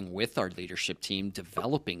 working with our leadership team,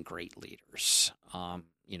 developing great leaders.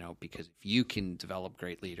 Because if you can develop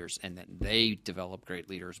great leaders and then they develop great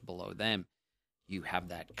leaders below them, you have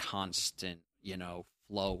that constant,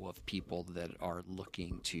 flow of people that are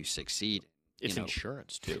looking to succeed. It's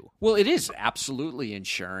insurance too. Well, it is absolutely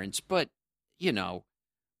insurance, but,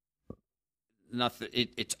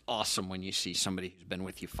 it's awesome when you see somebody who's been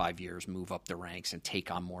with you 5 years move up the ranks and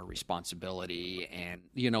take on more responsibility and,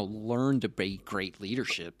 learn to be great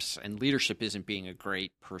leaderships. And leadership isn't being a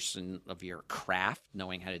great person of your craft,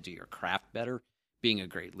 knowing how to do your craft better. Being a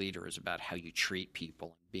great leader is about how you treat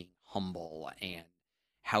people and being humble and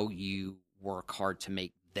how you work hard to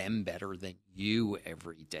make them better than you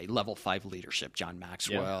every day. Level 5 leadership, John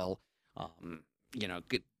Maxwell.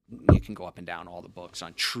 You can go up and down all the books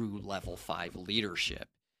on true level 5 leadership.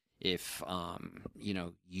 If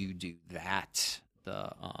you do that,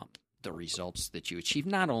 the results that you achieve,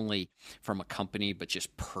 not only from a company but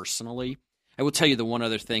just personally. I will tell you the one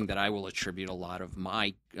other thing that I will attribute a lot of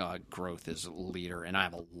my growth as a leader, and I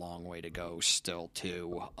have a long way to go still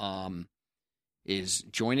too, is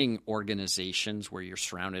joining organizations where you're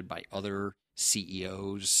surrounded by other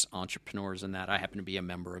CEOs, entrepreneurs, and that. I happen to be a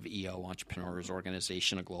member of EO Entrepreneurs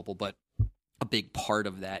Organization, a global, but a big part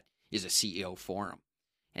of that is a CEO forum.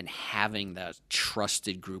 And having that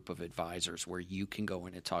trusted group of advisors where you can go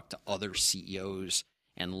in and talk to other CEOs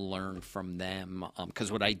and learn from them.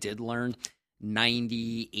 Because what I did learn,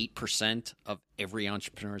 98% of every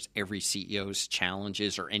entrepreneur's, every CEO's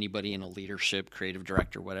challenges, or anybody in a leadership, creative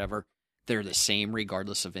director, whatever, they're the same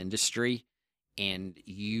regardless of industry. And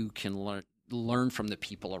you can learn from the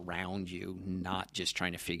people around you, not just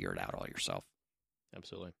trying to figure it out all yourself.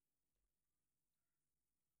 Absolutely.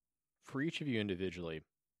 For each of you individually,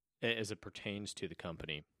 as it pertains to the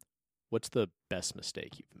company, what's the best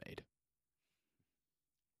mistake you've made?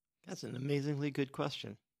 That's an amazingly good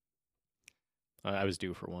question. I was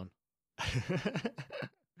due for one.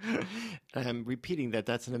 I'm repeating that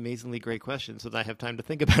that's an amazingly great question so that I have time to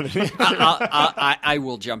think about it. I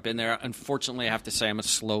will jump in there. Unfortunately, I have to say I'm a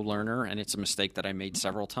slow learner, and it's a mistake that I made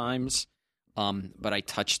several times. But I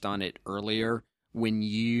touched on it earlier. When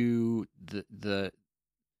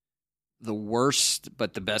the worst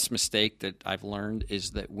but the best mistake that I've learned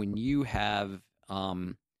is that when you have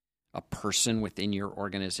a person within your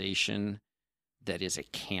organization that is a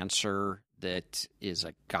cancer, that is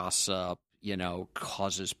a gossip,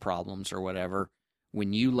 causes problems or whatever,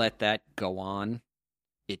 when you let that go on,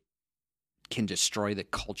 it can destroy the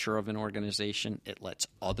culture of an organization. It lets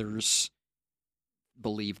others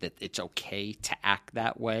believe that it's okay to act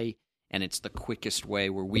that way. And it's the quickest way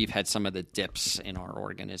where we've had some of the dips in our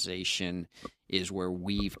organization is where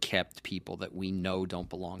we've kept people that we know don't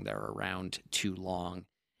belong there around too long.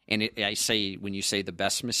 And I say, when you say the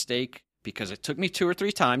best mistake, because it took me 2 or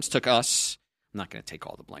 3 times, took us, I'm not going to take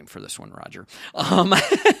all the blame for this one, Roger.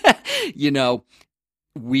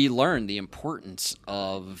 We learned the importance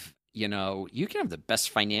of, you can have the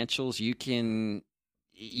best financials, you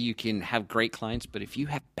can have great clients, but if you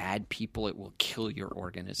have bad people, it will kill your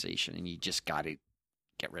organization, and you just got to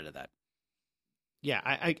get rid of that. Yeah,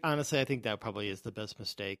 I honestly, I think that probably is the best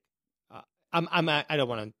mistake. I don't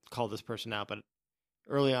want to call this person out, but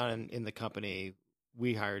early on in the company,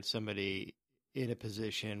 we hired somebody in a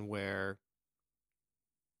position where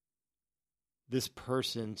this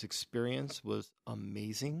person's experience was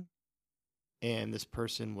amazing, and this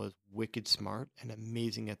person was wicked smart and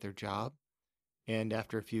amazing at their job. And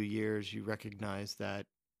after a few years, you recognize that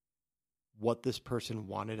what this person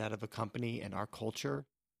wanted out of a company and our culture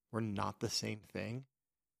were not the same thing.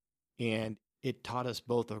 And it taught us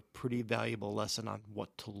both a pretty valuable lesson on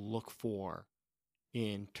what to look for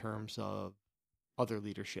in terms of other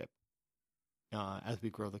leadership as we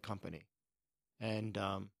grow the company. And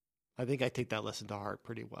I think I take that lesson to heart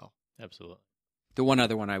pretty well. Absolutely. The one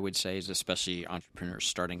other one I would say is, especially entrepreneurs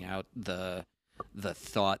starting out, the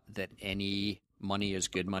thought that any money is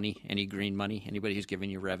good money, any green money, anybody who's giving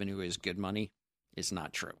you revenue is good money, is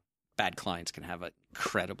not true. Bad clients can have an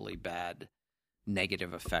incredibly bad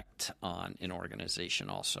negative effect on an organization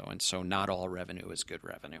also. And so not all revenue is good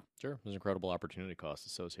revenue. Sure. There's incredible opportunity costs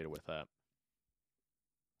associated with that.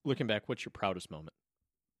 Looking back, what's your proudest moment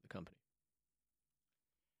in the company?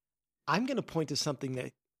 I'm going to point to something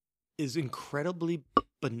that is incredibly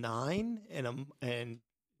benign, and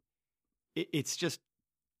it's just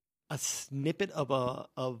a snippet of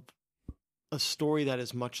a story that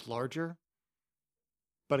is much larger.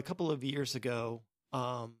 But a couple of years ago,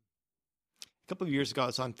 I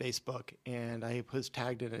was on Facebook, and I was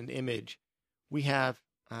tagged in an image. We have,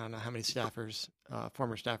 I don't know how many staffers,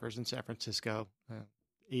 former staffers in San Francisco,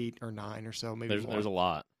 8 or 9 or so, maybe more. There's a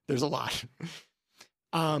lot. There's a lot.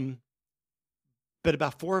 But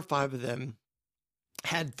about 4 or 5 of them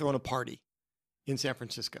had thrown a party in San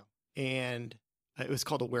Francisco, and it was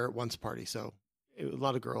called a Wear It Once party. So it was a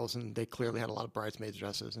lot of girls, and they clearly had a lot of bridesmaids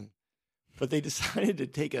dresses. But they decided to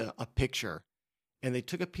take a picture, and they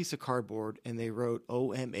took a piece of cardboard and they wrote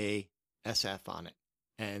OMASF on it.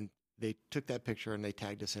 And they took that picture and they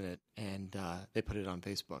tagged us in it, and they put it on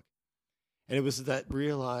Facebook. And it was that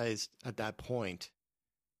realized at that point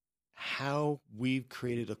how we've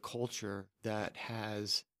created a culture that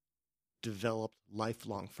has developed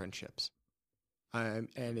lifelong friendships. And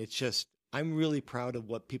it's just, I'm really proud of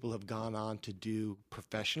what people have gone on to do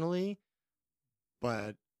professionally,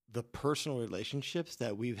 but the personal relationships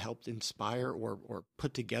that we've helped inspire or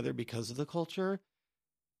put together because of the culture,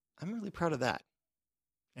 I'm really proud of that.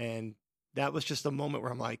 And that was just a moment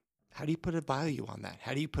where I'm like, how do you put a value on that?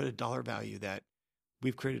 How do you put a dollar value that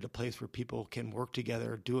we've created a place where people can work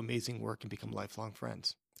together, do amazing work, and become lifelong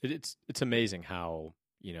friends? It's amazing how,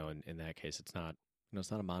 in that case, it's not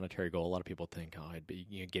a monetary goal. A lot of people think, I'd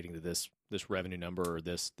be getting to this revenue number or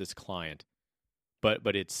this client,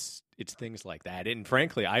 but it's things like that. And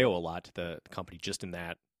frankly, I owe a lot to the company just in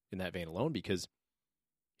that vein alone, because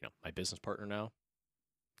my business partner now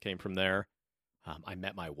came from there. I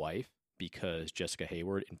met my wife because Jessica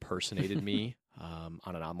Hayward impersonated me on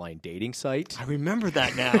an online dating site. I remember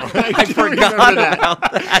that now. I forgot about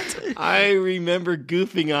that. I remember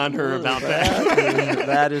goofing on her about that.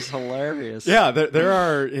 That is hilarious. Yeah, there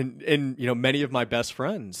are, and many of my best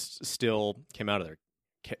friends still came out of there.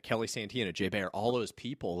 Kelly Santina, Jay Baer, all those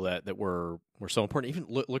people that were so important. Even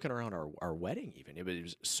looking around our wedding, even it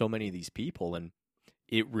was so many of these people, and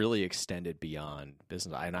it really extended beyond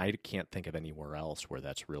business. And I can't think of anywhere else where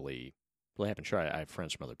that's really happened. Sure, I have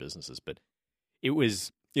friends from other businesses, but it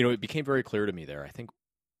was, it became very clear to me there. I think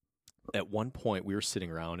at one point we were sitting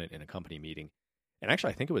around in a company meeting, and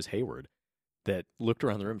actually I think it was Hayward that looked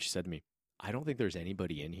around the room. She said to me, I don't think there's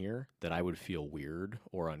anybody in here that I would feel weird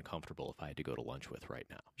or uncomfortable if I had to go to lunch with right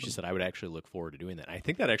now. She said I would actually look forward to doing that. And I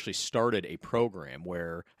think that actually started a program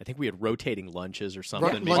where I think we had rotating lunches or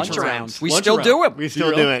something. Lunch arounds. We Lunch still around. do it. We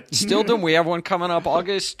still do it. Still do. We have one coming up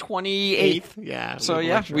August 28th. Yeah. So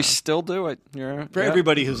lunch we around. still do it. Yeah. For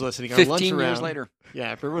everybody who's listening, our 15 lunch years around, later.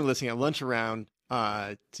 Yeah, for everyone listening, our lunch around,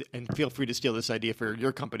 and feel free to steal this idea for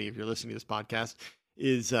your company if you're listening to this podcast,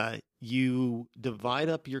 is you divide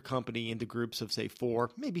up your company into groups of, say, 4,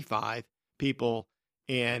 maybe 5 people,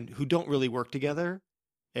 and who don't really work together,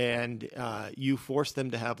 and you force them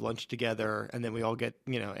to have lunch together, and then we all get,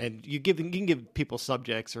 and you can give people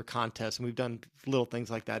subjects or contests, and we've done little things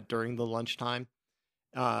like that during the lunchtime.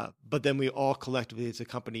 But then we all collectively as a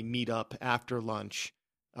company meet up after lunch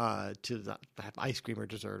to have ice cream or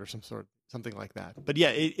dessert or something like that. But yeah,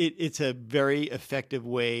 it's a very effective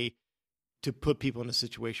way to put people in a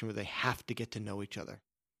situation where they have to get to know each other.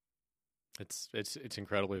 It's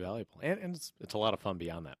incredibly valuable, and it's a lot of fun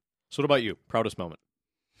beyond that. So what about you? Proudest moment?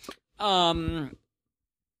 I'm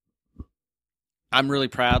really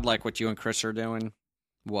proud, like what you and Chris are doing.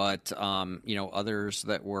 What others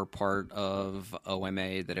that were part of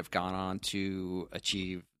OMA that have gone on to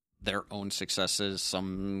achieve their own successes.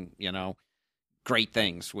 Some great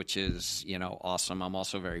things, which is, awesome. I'm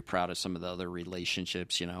also very proud of some of the other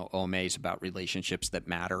relationships. OMA is about relationships that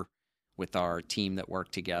matter with our team that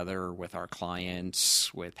work together, with our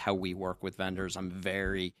clients, with how we work with vendors. I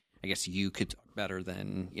guess you could talk better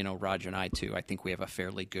than, Roger and I too. I think we have a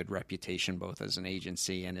fairly good reputation, both as an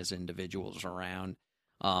agency and as individuals around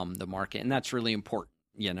the market. And that's really important,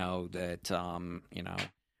 that,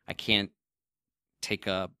 I can't take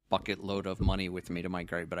a bucket load of money with me to my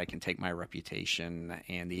grave, but I can take my reputation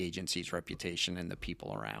and the agency's reputation and the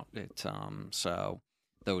people around it. So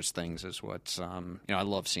those things is what, I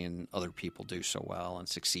love seeing other people do so well and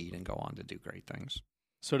succeed and go on to do great things.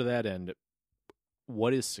 So to that end,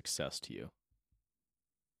 what is success to you?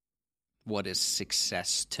 What is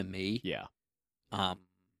success to me? Yeah.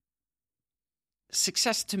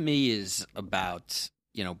 Success to me is about,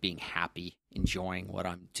 being happy, enjoying what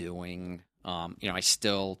I'm doing. I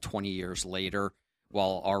still, 20 years later,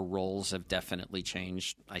 while our roles have definitely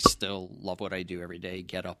changed, I still love what I do every day,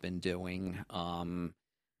 get up and doing.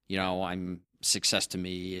 Success to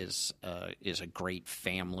me is a great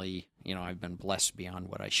family. I've been blessed beyond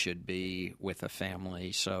what I should be with a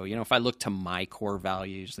family. So, if I look to my core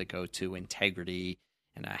values that go to integrity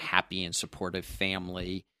and a happy and supportive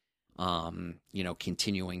family,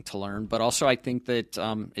 continuing to learn. But also I think that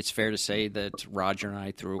it's fair to say that Roger and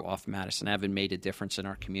I, through Off Madison Ave, made a difference in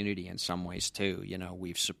our community in some ways too.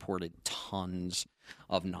 We've supported tons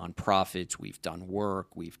of nonprofits. We've done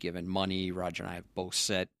work. We've given money. Roger and I have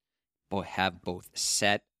both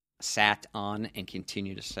sat on and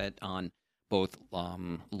continue to sit on both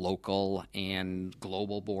local and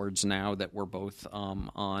global boards now that we're both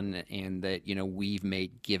on, and that we've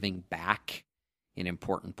made giving back an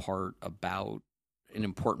important part of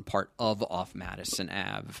Off Madison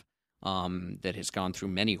Ave that has gone through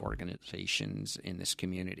many organizations in this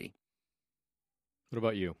community. What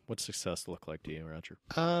about you? What's success look like to you, Roger?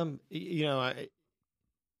 I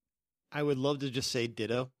would love to just say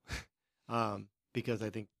ditto, because I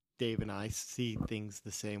think Dave and I see things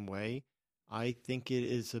the same way. I think it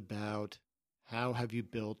is about how have you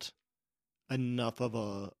built enough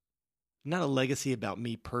of not a legacy about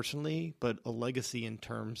me personally, but a legacy in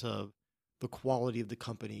terms of the quality of the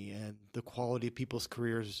company and the quality of people's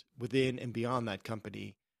careers within and beyond that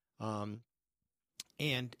company, and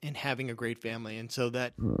having a great family. And so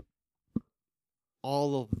that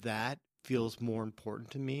all of that feels more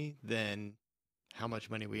important to me than how much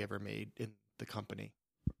money we ever made in the company.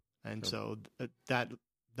 And so that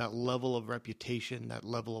level of reputation, that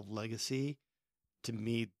level of legacy, to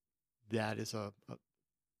me, that is a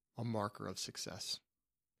marker of success.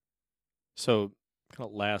 So, kind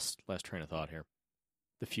of last train of thought here.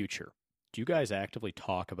 The future. Do you guys actively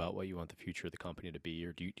talk about what you want the future of the company to be,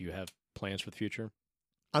 or do you have plans for the future?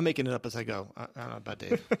 I'm making it up as I go. I don't know about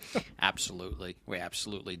Dave. Absolutely. We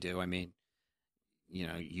absolutely do. I mean,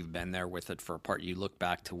 you've been there with it for a part. You look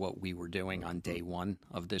back to what we were doing on day one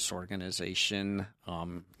of this organization,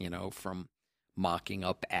 from mocking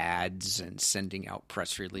up ads and sending out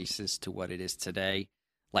press releases to what it is today.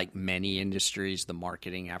 Like many industries, the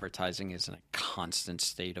marketing advertising is in a constant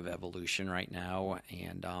state of evolution right now.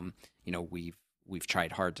 And, we've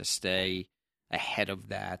tried hard to stay ahead of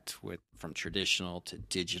that from traditional to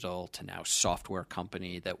digital to now software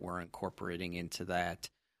company that we're incorporating into that.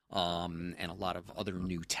 And a lot of other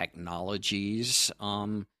new technologies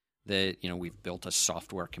that, we've built a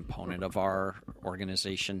software component of our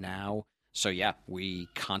organization now. So, yeah, we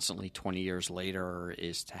constantly, 20 years later,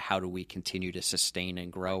 is to how do we continue to sustain and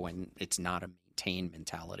grow, and it's not a maintain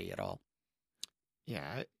mentality at all.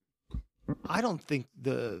 Yeah, I don't think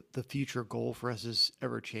the future goal for us has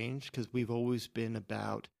ever changed, because we've always been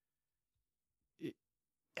about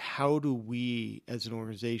how do we, as an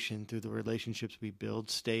organization, through the relationships we build,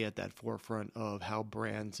 stay at that forefront of how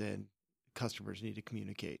brands and customers need to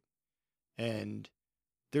communicate. And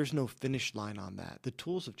there's no finish line on that. The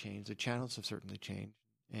tools have changed. The channels have certainly changed,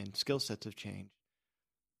 and skill sets have changed.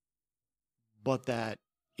 But that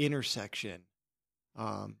intersection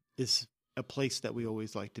is a place that we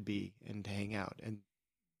always like to be and to hang out. And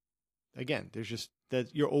again, there's just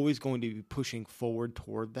that you're always going to be pushing forward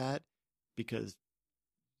toward that, because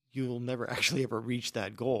you will never actually ever reach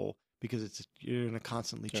that goal, because you're in a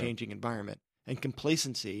constantly changing environment. And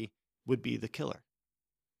complacency would be the killer.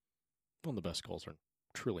 Well, the best goals are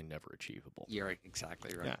truly never achievable. You're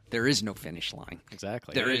exactly right. Yeah. There is no finish line.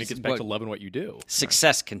 Exactly. It gets back to loving what you do.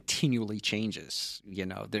 Success continually changes.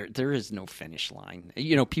 There is no finish line.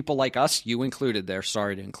 People like us, you included there,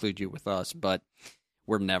 sorry to include you with us, but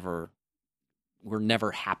we're never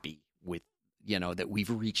happy with, that we've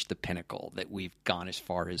reached the pinnacle, that we've gone as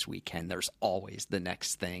far as we can. There's always the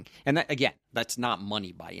next thing. And that, again, that's not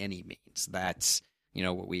money by any means. That's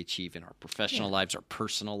what we achieve in our professional lives, our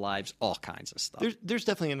personal lives, all kinds of stuff. There's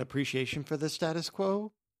definitely an appreciation for the status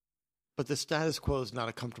quo, but the status quo is not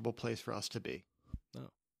a comfortable place for us to be. No.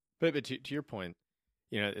 But to your point,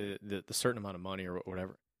 the certain amount of money or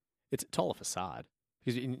whatever, it's all a facade.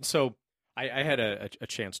 So I had a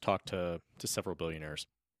chance to talk to several billionaires,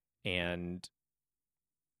 and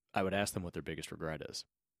I would ask them what their biggest regret is.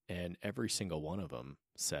 And every single one of them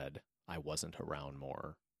said, I wasn't around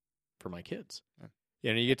more for my kids. Yeah.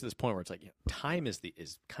 You get to this point where it's like, time is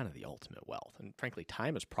kind of the ultimate wealth. And frankly,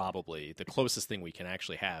 time is probably the closest thing we can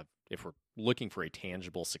actually have if we're looking for a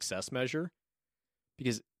tangible success measure,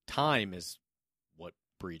 because time is what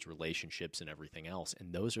breeds relationships and everything else.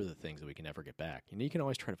 And those are the things that we can never get back. You can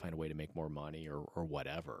always try to find a way to make more money or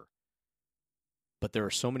whatever. But there are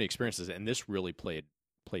so many experiences, and this really played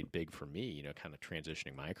big for me, kind of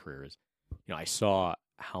transitioning my career is, I saw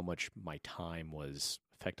how much my time was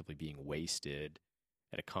effectively being wasted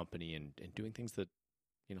at a company and doing things that,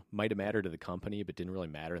 might have mattered to the company, but didn't really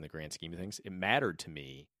matter in the grand scheme of things. It mattered to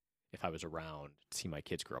me if I was around to see my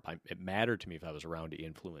kids grow up. It mattered to me if I was around to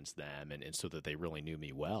influence them and so that they really knew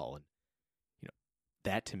me well. And,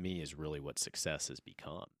 that to me is really what success has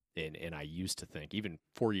become. And I used to think, even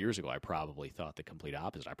 4 years ago, I probably thought the complete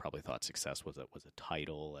opposite. I probably thought success was a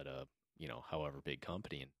title at a, however big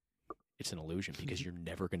company. And it's an illusion, because you're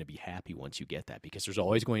never going to be happy once you get that, because there's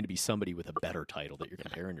always going to be somebody with a better title that you're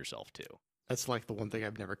comparing yourself to. That's like the one thing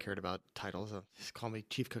I've never cared about titles. Just call me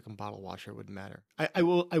chief cook and bottle washer. It wouldn't matter. I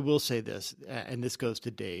will say this, and this goes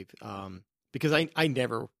to Dave, because I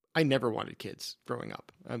never wanted kids growing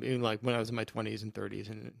up. I mean, like when I was in my 20s and 30s,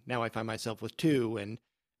 and now I find myself with two, and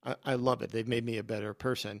I love it. They've made me a better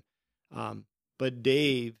person. But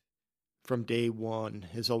Dave, from day one,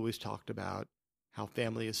 has always talked about how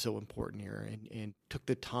family is so important here, and took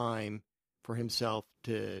the time for himself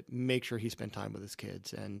to make sure he spent time with his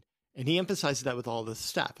kids. And he emphasizes that with all the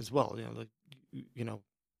staff as well.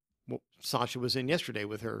 Sasha was in yesterday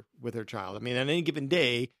with her child. I mean, on any given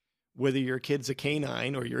day, whether your kid's a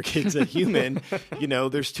canine or your kid's a human,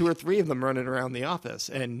 there's 2 or 3 of them running around the office.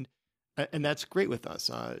 And that's great with us.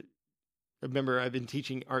 I remember I've been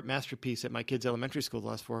teaching art masterpiece at my kids' elementary school the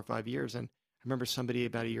last 4 or 5 years. And I remember somebody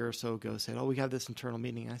about a year or so ago said, we have this internal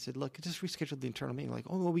meeting. And I said, look, just reschedule the internal meeting. Like,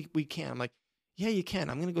 well, we can. I'm like, yeah, you can.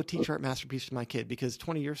 I'm going to go teach art masterpiece to my kid because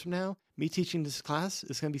 20 years from now, me teaching this class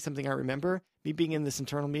is going to be something I remember. Me being in this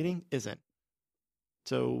internal meeting isn't.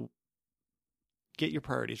 So get your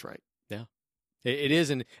priorities right. Yeah, it is.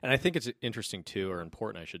 And I think it's interesting too, or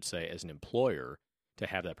important, I should say, as an employer to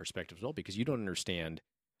have that perspective as well, because you don't understand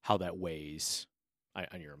how that weighs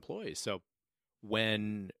on your employees. So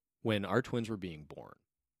when our twins were being born,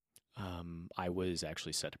 I was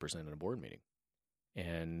actually set to present at a board meeting.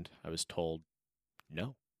 And I was told,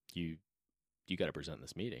 no, you got to present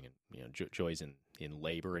this meeting. And, Joy's in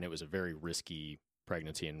labor, and it was a very risky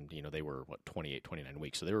pregnancy. And, they were 28, 29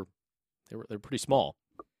 weeks. So they're pretty small.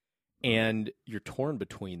 And you're torn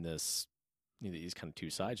between these kind of two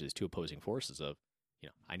sides, these two opposing forces of,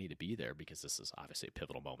 I need to be there because this is obviously a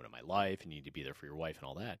pivotal moment in my life, and you need to be there for your wife and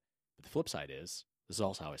all that. But the flip side is, this is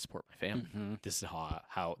also how I support my family. Mm-hmm. This is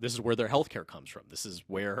how this is where their health care comes from. This is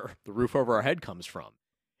where the roof over our head comes from.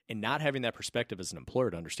 And not having that perspective as an employer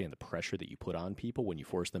to understand the pressure that you put on people when you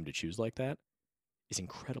force them to choose like that is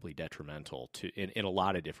incredibly detrimental in a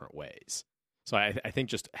lot of different ways. So I think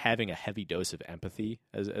just having a heavy dose of empathy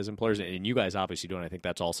as employers, and you guys obviously do, and I think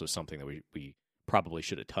that's also something that we probably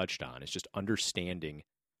should have touched on, is just understanding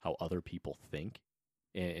how other people think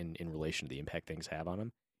in relation to the impact things have on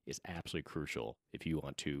them is absolutely crucial if you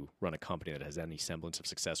want to run a company that has any semblance of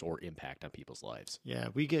success or impact on people's lives. Yeah,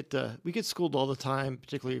 we get schooled all the time,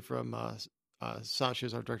 particularly from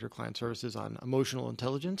Sasha's our director of client services, on emotional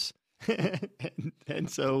intelligence, and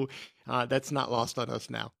so that's not lost on us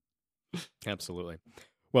now. Absolutely.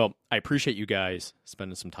 Well, I appreciate you guys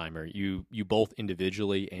spending some time here. You both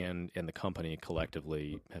individually and the company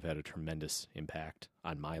collectively have had a tremendous impact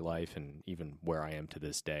on my life, and even where I am to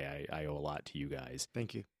this day. I owe a lot to you guys.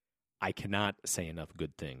 Thank you. I cannot say enough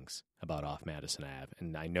good things about Off Madison Ave,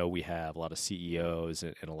 and I know we have a lot of CEOs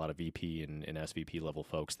and a lot of VP and SVP level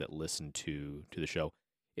folks that listen to the show.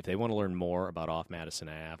 If they want to learn more about Off Madison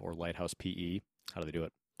Ave or Lighthouse PE, how do they do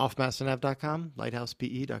it? OffMadisonAve.com,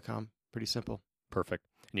 LighthousePE.com. Pretty simple. Perfect.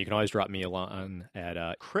 And you can always drop me a line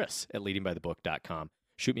at chris@leadingbythebook.com.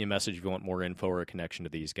 Shoot me a message if you want more info or a connection to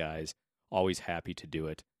these guys. Always happy to do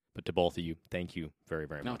it. But to both of you, thank you very,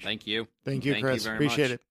 very much. No, thank you. Thank you, Chris. Appreciate it.